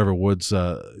probably Trevor Woods,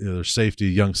 their safety,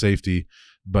 young safety.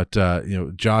 But,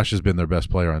 Josh has been their best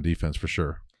player on defense for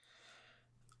sure.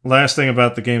 Last thing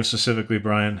about the game specifically,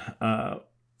 Brian,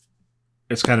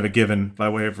 it's kind of a given by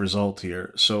way of result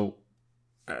here. So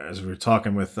as we were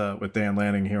talking with Dan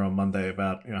Lanning here on Monday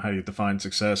about how you define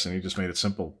success, and he just made it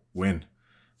simple: win,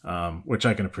 which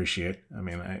I can appreciate. I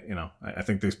mean, I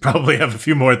think they probably have a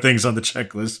few more things on the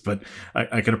checklist, but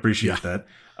I can appreciate that.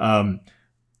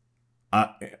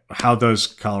 how does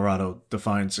Colorado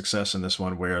define success in this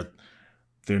one where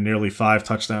they're nearly 5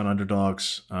 touchdown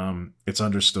underdogs? It's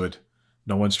understood.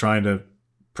 No one's trying to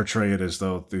portray it as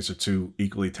though these are 2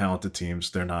 equally talented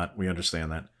teams. They're not. We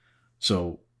understand that.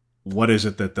 So what is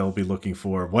it that they'll be looking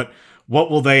for? What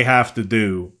will they have to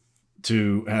do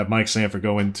to have Mike Sanford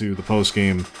go into the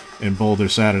postgame in Boulder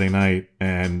Saturday night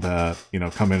and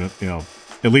come in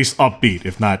at least upbeat,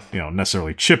 if not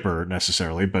necessarily chipper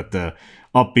necessarily, but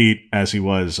upbeat as he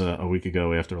was a week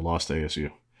ago after a loss to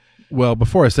ASU? Well,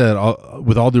 before I said,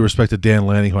 with all due respect to Dan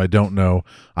Lanning, who I don't know,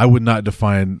 I would not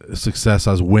define success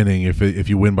as winning if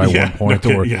you win by 1 point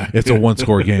or it's a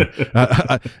 1-score game.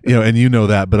 And you know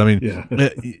that. But I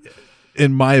mean,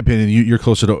 in my opinion, you're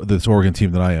closer to this Oregon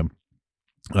team than I am,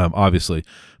 obviously.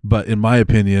 But in my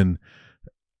opinion,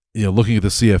 looking at the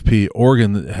CFP,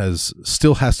 Oregon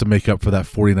still has to make up for that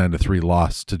 49-3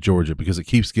 loss to Georgia because it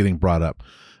keeps getting brought up,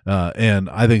 and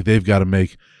I think they've got to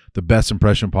make the best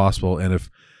impression possible. And if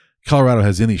Colorado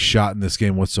has any shot in this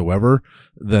game whatsoever,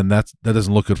 then that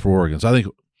doesn't look good for Oregon. So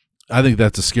I think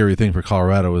that's a scary thing for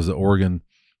Colorado, is that Oregon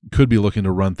could be looking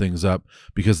to run things up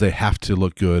because they have to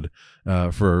look good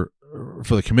for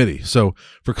the committee. So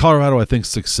for Colorado, I think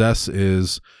success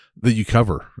is that you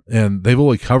cover, and they've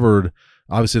only covered.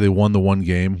 Obviously, they won the one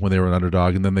game when they were an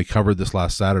underdog, and then they covered this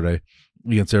last Saturday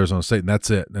against Arizona State, and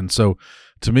that's it. And so,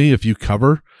 to me, if you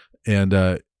cover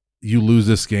and you lose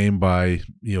this game by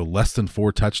less than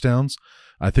 4 touchdowns,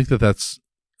 I think that's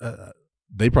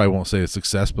they probably won't say a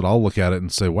success, but I'll look at it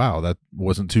and say, wow, that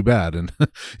wasn't too bad. And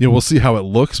we'll see how it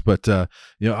looks, but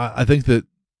I think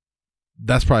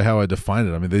that's probably how I define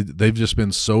it. I mean, they've just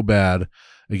been so bad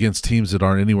against teams that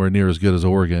aren't anywhere near as good as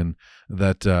Oregon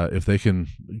that if they can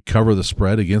cover the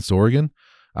spread against Oregon,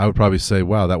 I would probably say,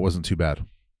 wow, that wasn't too bad.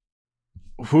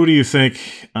 Who do you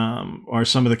think are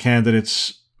some of the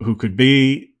candidates who could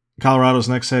be Colorado's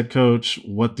next head coach?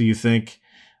 What do you think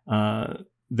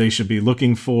they should be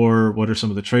looking for? What are some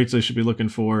of the traits they should be looking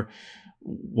for?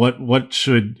 What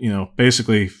should,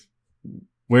 basically,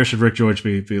 where should Rick George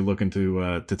be looking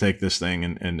to take this thing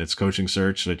and its coaching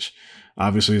search, which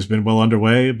obviously has been well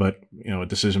underway, but a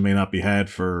decision may not be had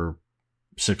for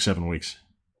 6-7 weeks.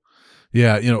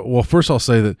 Yeah, well, first I'll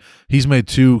say that he's made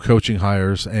 2 coaching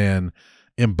hires, and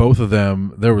in both of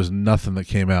them there was nothing that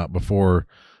came out before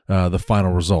the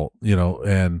final result.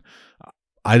 And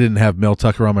I didn't have Mel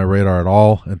Tucker on my radar at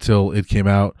all until it came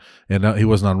out, and he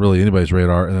wasn't on really anybody's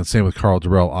radar. And then same with Karl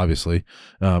Dorrell, obviously.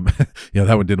 That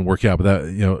one didn't work out, but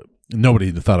that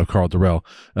nobody thought of Karl Dorrell.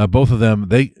 Both of them,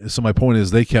 so my point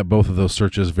is they kept both of those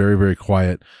searches very, very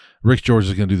quiet. Rick George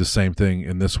is going to do the same thing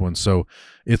in this one. So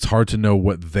it's hard to know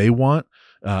what they want.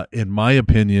 In my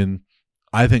opinion,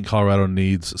 I think Colorado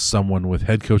needs someone with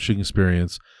head coaching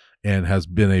experience and has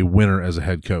been a winner as a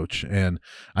head coach. And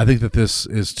I think that this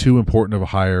is too important of a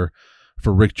hire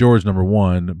for Rick George, number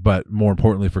one, but more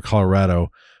importantly for Colorado.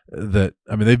 They've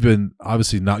been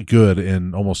obviously not good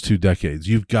in almost 2 decades.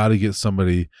 You've got to get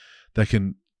somebody that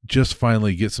can just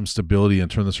finally get some stability and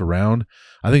turn this around.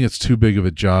 I think it's too big of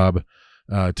a job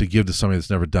to give to somebody that's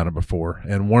never done it before.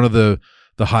 And one of the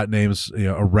hot names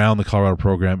around the Colorado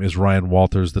program is Ryan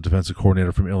Walters, the defensive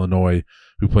coordinator from Illinois,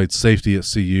 who played safety at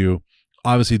CU,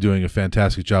 obviously doing a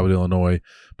fantastic job at Illinois,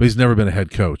 but he's never been a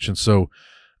head coach. And so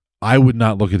I would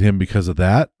not look at him because of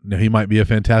that. Now, he might be a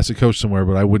fantastic coach somewhere,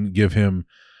 but I wouldn't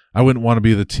want to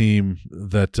be the team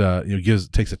that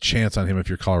takes a chance on him if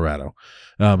you're Colorado.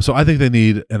 So I think they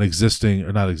need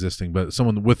but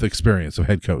someone with experience of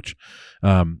head coach.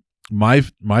 My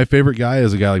favorite guy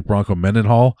is a guy like Bronco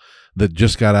Mendenhall that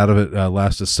just got out of it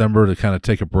last December to kind of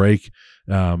take a break.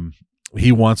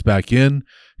 He wants back in.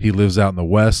 He lives out in the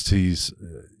West.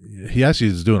 He actually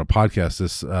is doing a podcast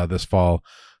this fall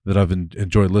that I've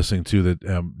enjoyed listening to.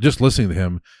 That just listening to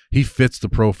him, he fits the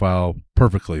profile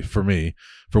perfectly for me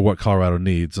for what Colorado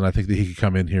needs, and I think that he could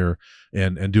come in here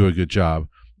and do a good job.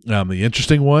 The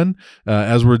interesting one,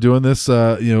 as we're doing this,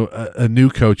 a new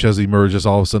coach has emerged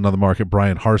all of a sudden on the market,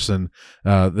 Brian Harsin.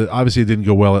 Obviously, it didn't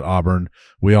go well at Auburn.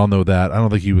 We all know that. I don't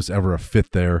think he was ever a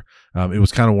fit there. It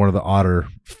was kind of one of the odder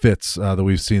fits that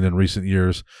we've seen in recent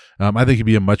years. I think he'd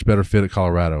be a much better fit at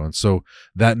Colorado, and so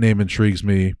that name intrigues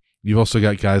me. You've also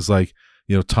got guys like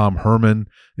Tom Herman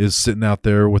is sitting out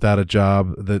there without a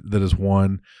job that has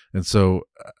won, and so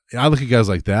I look at guys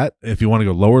like that. If you want to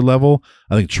go lower level,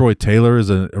 I think Troy Taylor is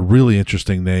a really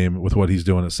interesting name with what he's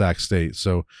doing at Sac State.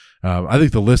 So I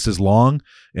think the list is long,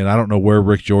 and I don't know where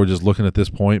Rick George is looking at this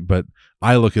point, but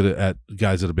I look at it at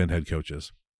guys that have been head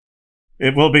coaches.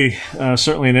 It will be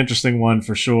certainly an interesting one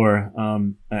for sure.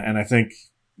 And I think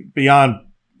beyond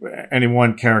any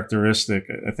one characteristic.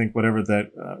 I think whatever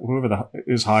that whoever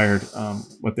is hired,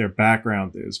 what their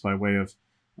background is by way of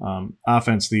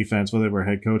offense, defense, whether they were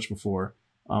head coach before,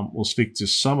 will speak to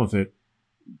some of it.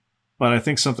 But I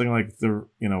think something like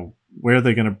where are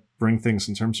they going to bring things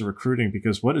in terms of recruiting?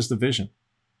 Because what is the vision?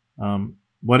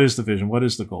 What is the vision? What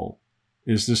is the goal?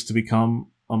 Is this to become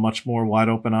a much more wide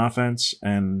open offense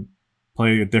and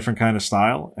play a different kind of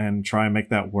style and try and make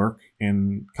that work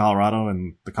in Colorado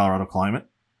and the Colorado climate,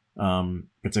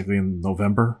 particularly in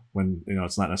November when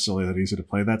it's not necessarily that easy to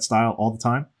play that style all the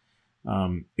time?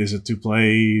 Is it to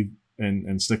play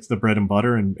and stick to the bread and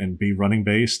butter and be running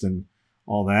based and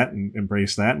all that and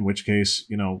embrace that? In which case,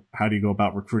 how do you go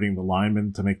about recruiting the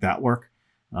linemen to make that work?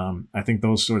 I think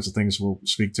those sorts of things will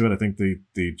speak to it. I think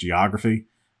the geography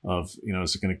of,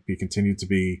 is it going to be continued to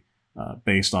be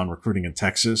based on recruiting in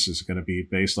Texas? Is it going to be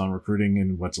based on recruiting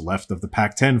in what's left of the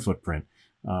Pac-10 footprint?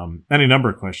 Any number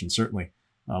of questions certainly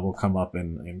will come up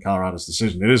in Colorado's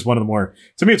decision. It is one of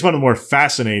the more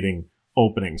fascinating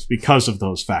openings because of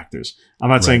those factors. I'm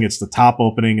not saying it's the top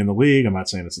opening in the league. I'm not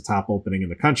saying it's the top opening in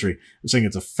the country. I'm saying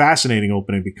it's a fascinating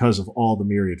opening because of all the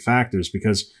myriad factors,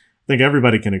 because I think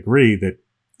everybody can agree that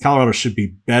Colorado should be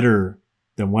better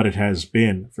than what it has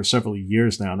been for several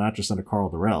years now, not just under Karl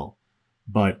Dorrell,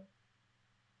 but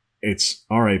it's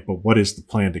all right. But what is the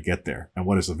plan to get there, and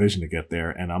what is the vision to get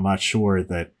there? And I'm not sure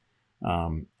that.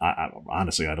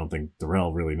 Honestly, I don't think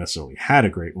Dorrell really necessarily had a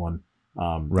great one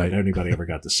that anybody ever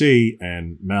got to see.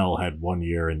 And Mel had 1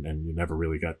 year, and you never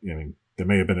really got. There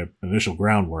may have been an initial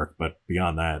groundwork, but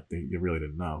beyond that, you really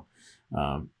didn't know.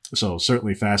 So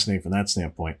certainly fascinating from that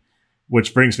standpoint.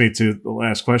 Which brings me to the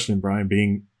last question,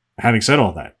 Brian. Having said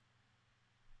all that,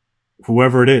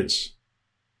 whoever it is,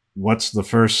 what's the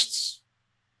first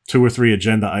 2 or 3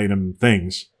 agenda item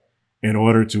things in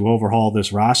order to overhaul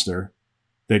this roster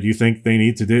that you think they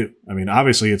need to do? I mean,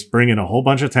 obviously it's bringing a whole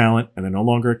bunch of talent, and they're no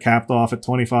longer capped off at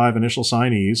 25 initial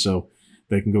signees, so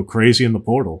they can go crazy in the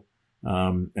portal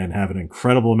and have an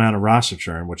incredible amount of roster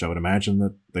churn, which I would imagine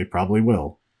that they probably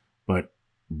will. But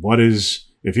what is,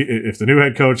 if the new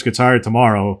head coach gets hired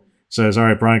tomorrow, says, all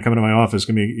right, Brian, come into my office,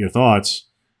 give me your thoughts.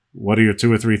 What are your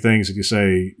 2 or 3 things that you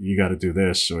say you got to do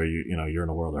this, or you're in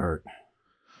a world of hurt?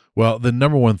 Well, the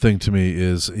number one thing to me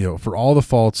is, for all the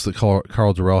faults that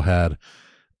Karl Dorrell had,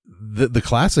 the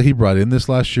class that he brought in this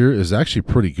last year is actually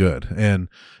pretty good. And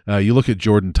you look at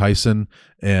Jordan Tyson,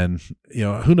 and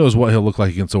who knows what he'll look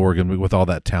like against Oregon with all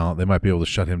that talent. They might be able to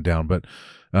shut him down, but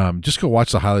just go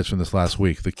watch the highlights from this last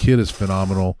week. The kid is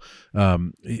phenomenal.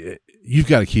 You've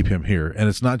got to keep him here, and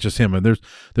it's not just him. And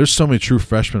there's so many true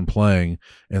freshmen playing,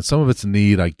 and some of it's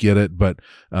need. I get it, but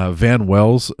Van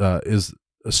Wells is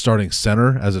a starting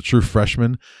center as a true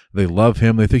freshman. They love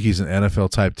him. They think he's an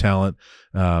NFL type talent.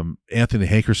 Anthony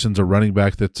Hankerson's a running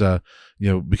back that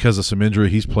because of some injury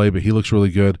he's played, but he looks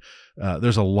really good.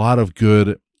 There's a lot of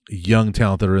good young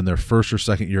talent that are in their first or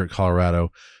second year at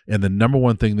Colorado, and the number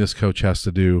one thing this coach has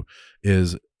to do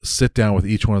is sit down with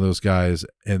each one of those guys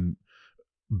and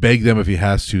beg them, if he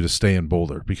has to stay in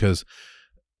Boulder, because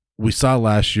we saw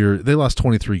last year they lost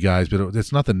 23 guys, but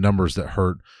it's not the numbers that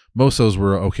hurt. Most of those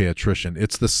were okay attrition.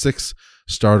 It's the 6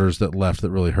 starters that left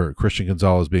that really hurt, Christian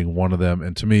Gonzalez being one of them,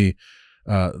 and to me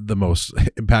the most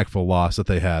impactful loss that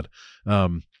they had.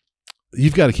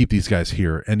 You've got to keep these guys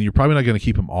here, and you're probably not going to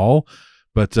keep them all,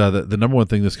 but the number one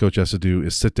thing this coach has to do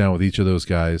is sit down with each of those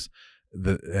guys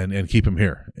and keep them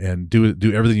here, and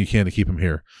do everything you can to keep them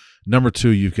here. Number 2,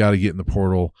 you've got to get in the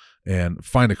portal and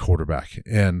find a quarterback.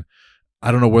 And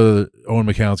I don't know whether Owen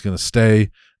McCown's going to stay.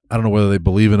 I don't know whether they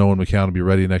believe in Owen McCown to be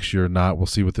ready next year or not. We'll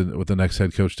see what the next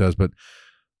head coach does. But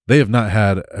they have not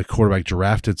had a quarterback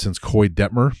drafted since Coy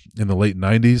Detmer in the late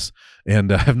 90s, and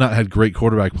have not had great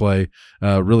quarterback play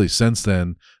really since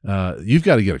then. You've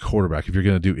got to get a quarterback if you're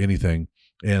going to do anything.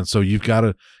 And so you've got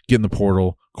to get in the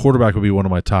portal. Quarterback would be one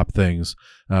of my top things,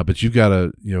 but you've got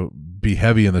to be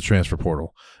heavy in the transfer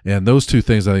portal. And those 2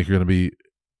 things I think are going to be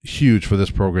huge for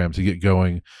this program to get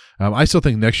going. I still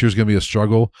think next year is going to be a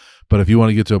struggle, but if you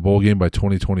want to get to a bowl game by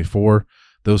 2024,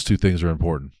 those 2 things are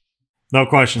important. No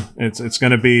question. It's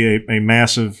going to be a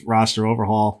massive roster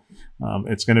overhaul.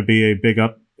 It's going to be a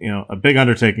big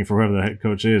undertaking for whoever the head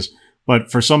coach is.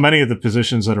 But for so many of the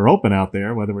positions that are open out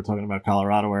there, whether we're talking about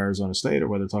Colorado or Arizona State, or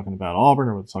whether we're talking about Auburn,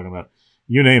 or we're talking about,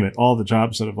 you name it, all the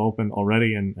jobs that have opened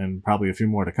already and probably a few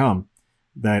more to come,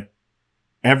 that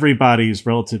everybody's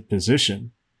relative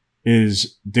position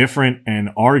is different and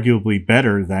arguably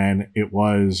better than it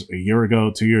was a year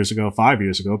ago, 2 years ago, 5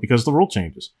 years ago, because the rule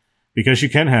changes. Because you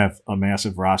can have a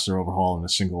massive roster overhaul in a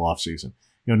single offseason.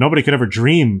 Nobody could ever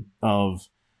dream of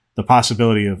the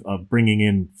possibility of bringing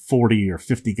in 40 or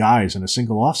 50 guys in a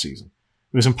single offseason.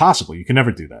 It was impossible. You can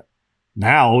never do that.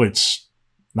 Now it's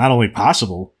not only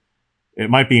possible, it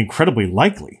might be incredibly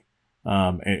likely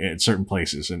in certain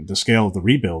places. And the scale of the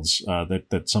rebuilds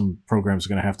that some programs are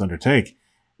going to have to undertake,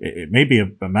 it may be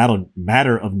a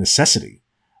matter of necessity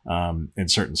in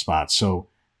certain spots. So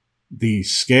the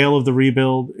scale of the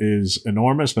rebuild is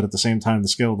enormous, but at the same time, the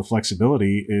scale of the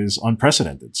flexibility is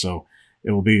unprecedented. So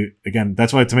it will be, again,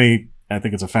 that's why to me, I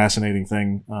think it's a fascinating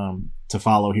thing to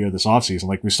follow here this offseason.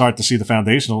 Like, we start to see the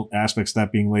foundational aspects of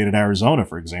that being laid at Arizona,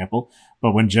 for example.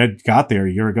 But when Jed got there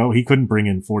a year ago, he couldn't bring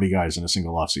in 40 guys in a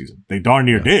single offseason. They darn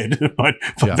near did, but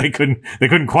they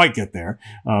couldn't quite get there.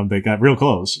 They got real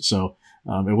close. So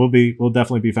it will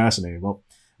definitely be fascinating. Well,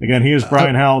 again, he is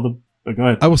Brian Howell. Go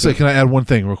ahead. I will say, can I add one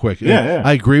thing real quick? Yeah.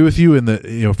 I agree with you in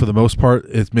that, for the most part,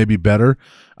 it's maybe better.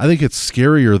 I think it's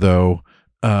scarier though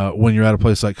when you're at a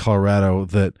place like Colorado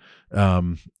that.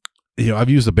 I've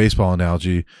used a baseball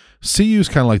analogy. CU is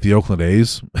kind of like the Oakland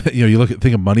A's. You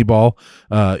think of Moneyball,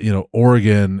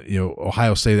 Oregon,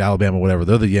 Ohio State, Alabama, whatever.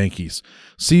 They're the Yankees.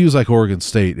 CU is like Oregon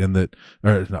State or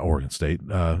not Oregon State,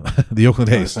 the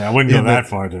Oakland A's. I wouldn't go that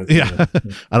far.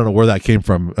 I don't know where that came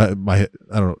from. I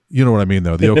don't know. You know what I mean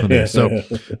though, the Oakland A's. So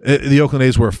the Oakland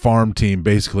A's were a farm team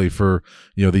basically for,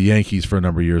 the Yankees for a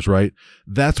number of years, right?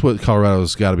 That's what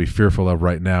Colorado's got to be fearful of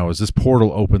right now, is this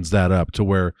portal opens that up to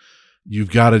where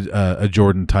you've got a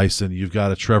Jordan Tyson, you've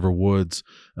got a Trevor Woods,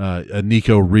 a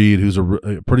Nico Reed, who's a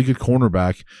pretty good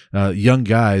cornerback, young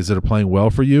guys that are playing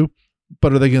well for you,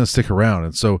 but are they going to stick around?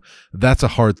 And so that's a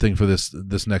hard thing for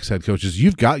this next head coach. Is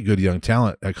you've got good young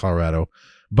talent at Colorado,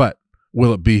 but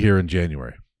will it be here in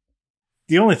January?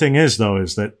 The only thing is, though,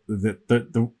 is that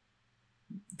the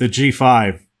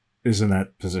G5 is in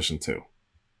that position too.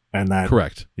 And that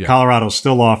correct. Yeah. Colorado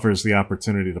still offers the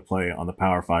opportunity to play on the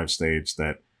Power 5 stage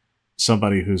that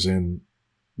somebody who's in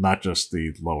not just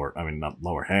the not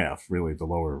lower half, really the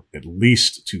lower at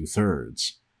least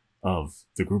 2/3 of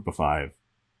the group of 5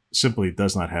 simply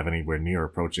does not have anywhere near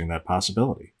approaching that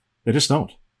possibility. They just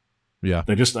don't. Yeah.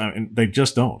 They just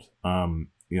don't.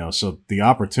 So the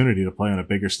opportunity to play on a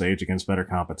bigger stage against better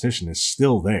competition is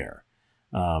still there.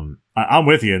 I'm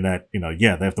with you in that,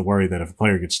 they have to worry that if a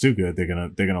player gets too good,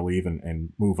 they're gonna leave and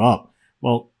move up.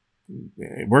 Well,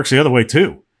 it works the other way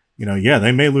too.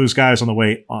 They may lose guys on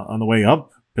the way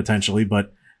up potentially,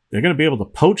 but they're going to be able to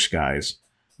poach guys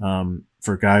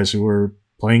for guys who are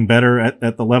playing better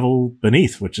at the level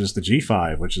beneath, which is the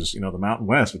G5, which is, the Mountain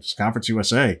West, which is Conference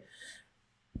USA,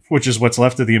 which is what's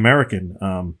left of the American,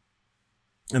 and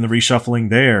the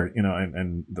reshuffling there,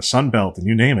 and the Sun Belt, and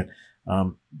you name it.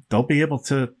 They'll be able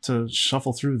to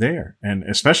shuffle through there. And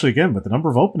especially, again, with the number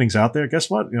of openings out there, guess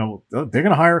what? They're going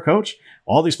to hire a coach.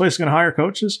 All these places are going to hire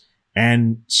coaches.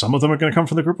 And some of them are going to come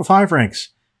from the group of 5 ranks.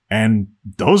 And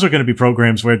those are going to be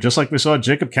programs where, just like we saw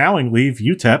Jacob Cowing leave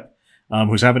UTEP,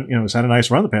 who's had a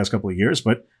nice run the past couple of years,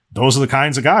 but those are the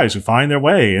kinds of guys who find their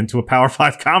way into a Power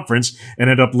 5 conference and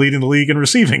end up leading the league in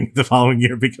receiving the following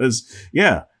year because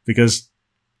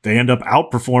they end up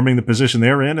outperforming the position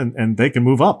they're in and they can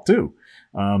move up too.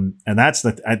 And that's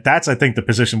I think the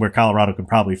position where Colorado can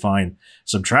probably find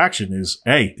some traction is,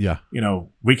 hey,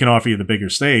 we can offer you the bigger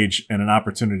stage and an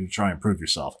opportunity to try and prove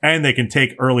yourself. And they can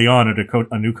take early on at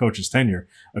a new coach's tenure,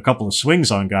 a couple of swings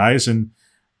on guys and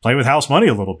play with house money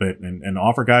a little bit and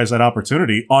offer guys that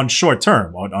opportunity on short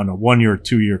term, on a 1 year,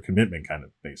 2 year commitment kind of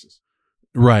basis.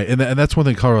 Right. And that's one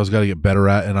thing Colorado's got to get better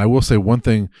at. And I will say one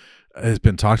thing has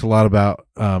been talked a lot about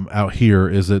out here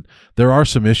is that there are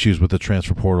some issues with the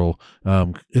transfer portal.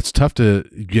 It's tough to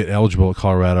get eligible at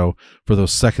Colorado for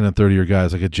those second and third year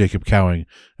guys like a Jacob Cowing,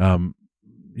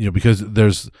 because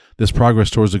there's this progress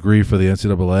towards degree for the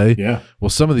NCAA. Yeah. Well,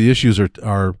 some of the issues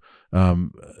are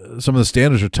some of the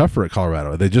standards are tougher at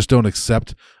Colorado. They just don't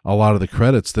accept a lot of the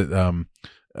credits that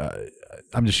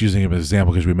I'm just using him as an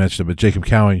example because we mentioned him, but Jacob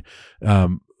Cowing,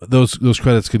 those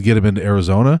credits could get him into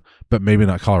Arizona, but maybe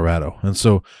not Colorado. And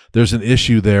so there's an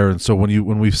issue there. And so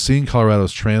when we've seen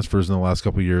Colorado's transfers in the last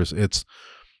couple of years, it's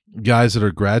guys that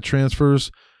are grad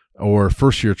transfers or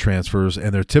first year transfers,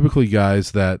 and they're typically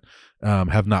guys that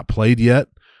have not played yet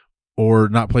or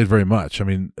not played very much. I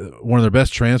mean, one of their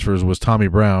best transfers was Tommy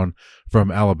Brown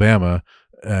from Alabama,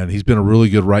 and he's been a really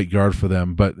good right guard for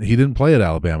them, but he didn't play at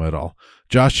Alabama at all.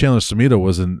 Josh Chandler-Samito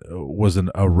was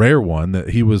a rare one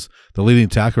that he was the leading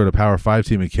tackler at a Power 5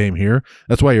 team and came here.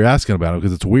 That's why you're asking about him,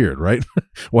 because it's weird, right?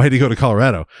 Why did he go to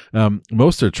Colorado?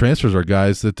 Most of their transfers are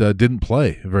guys that didn't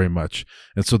play very much.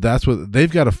 And so that's what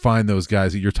they've got to find, those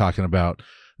guys that you're talking about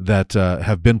that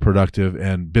have been productive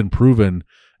and been proven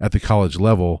at the college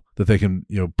level that they can,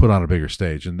 put on a bigger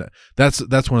stage. And that's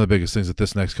one of the biggest things that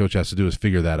this next coach has to do is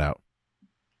figure that out.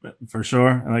 For sure.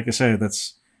 And like I say,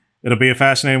 it'll be a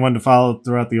fascinating one to follow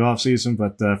throughout the offseason,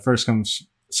 but first comes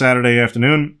Saturday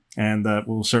afternoon, and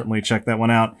we'll certainly check that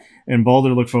one out in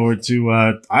Boulder. I look forward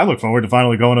to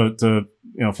finally going to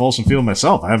Folsom Field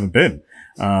myself. I haven't been.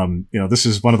 This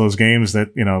is one of those games that,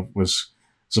 was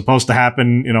supposed to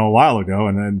happen, a while ago.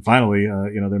 And then finally,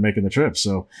 they're making the trip.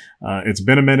 So it's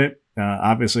been a minute.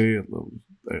 Obviously,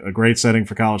 a great setting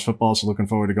for college football. So looking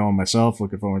forward to going myself.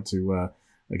 Looking forward to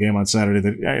a game on Saturday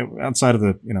that, outside of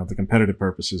the competitive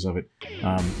purposes of it,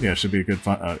 should be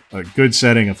a good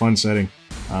setting, a fun setting.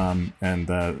 And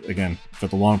again, for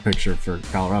the long picture for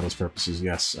Colorado's purposes,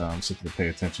 yes, something to pay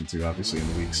attention to, obviously, in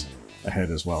the weeks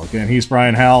ahead as well. Again, he's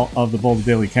Brian Howell of the Boulder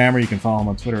Daily Camera. You can follow him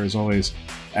on Twitter, as always,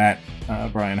 at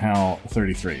Brian Howell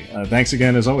 33. Thanks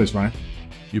again, as always, Brian.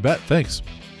 You bet. Thanks.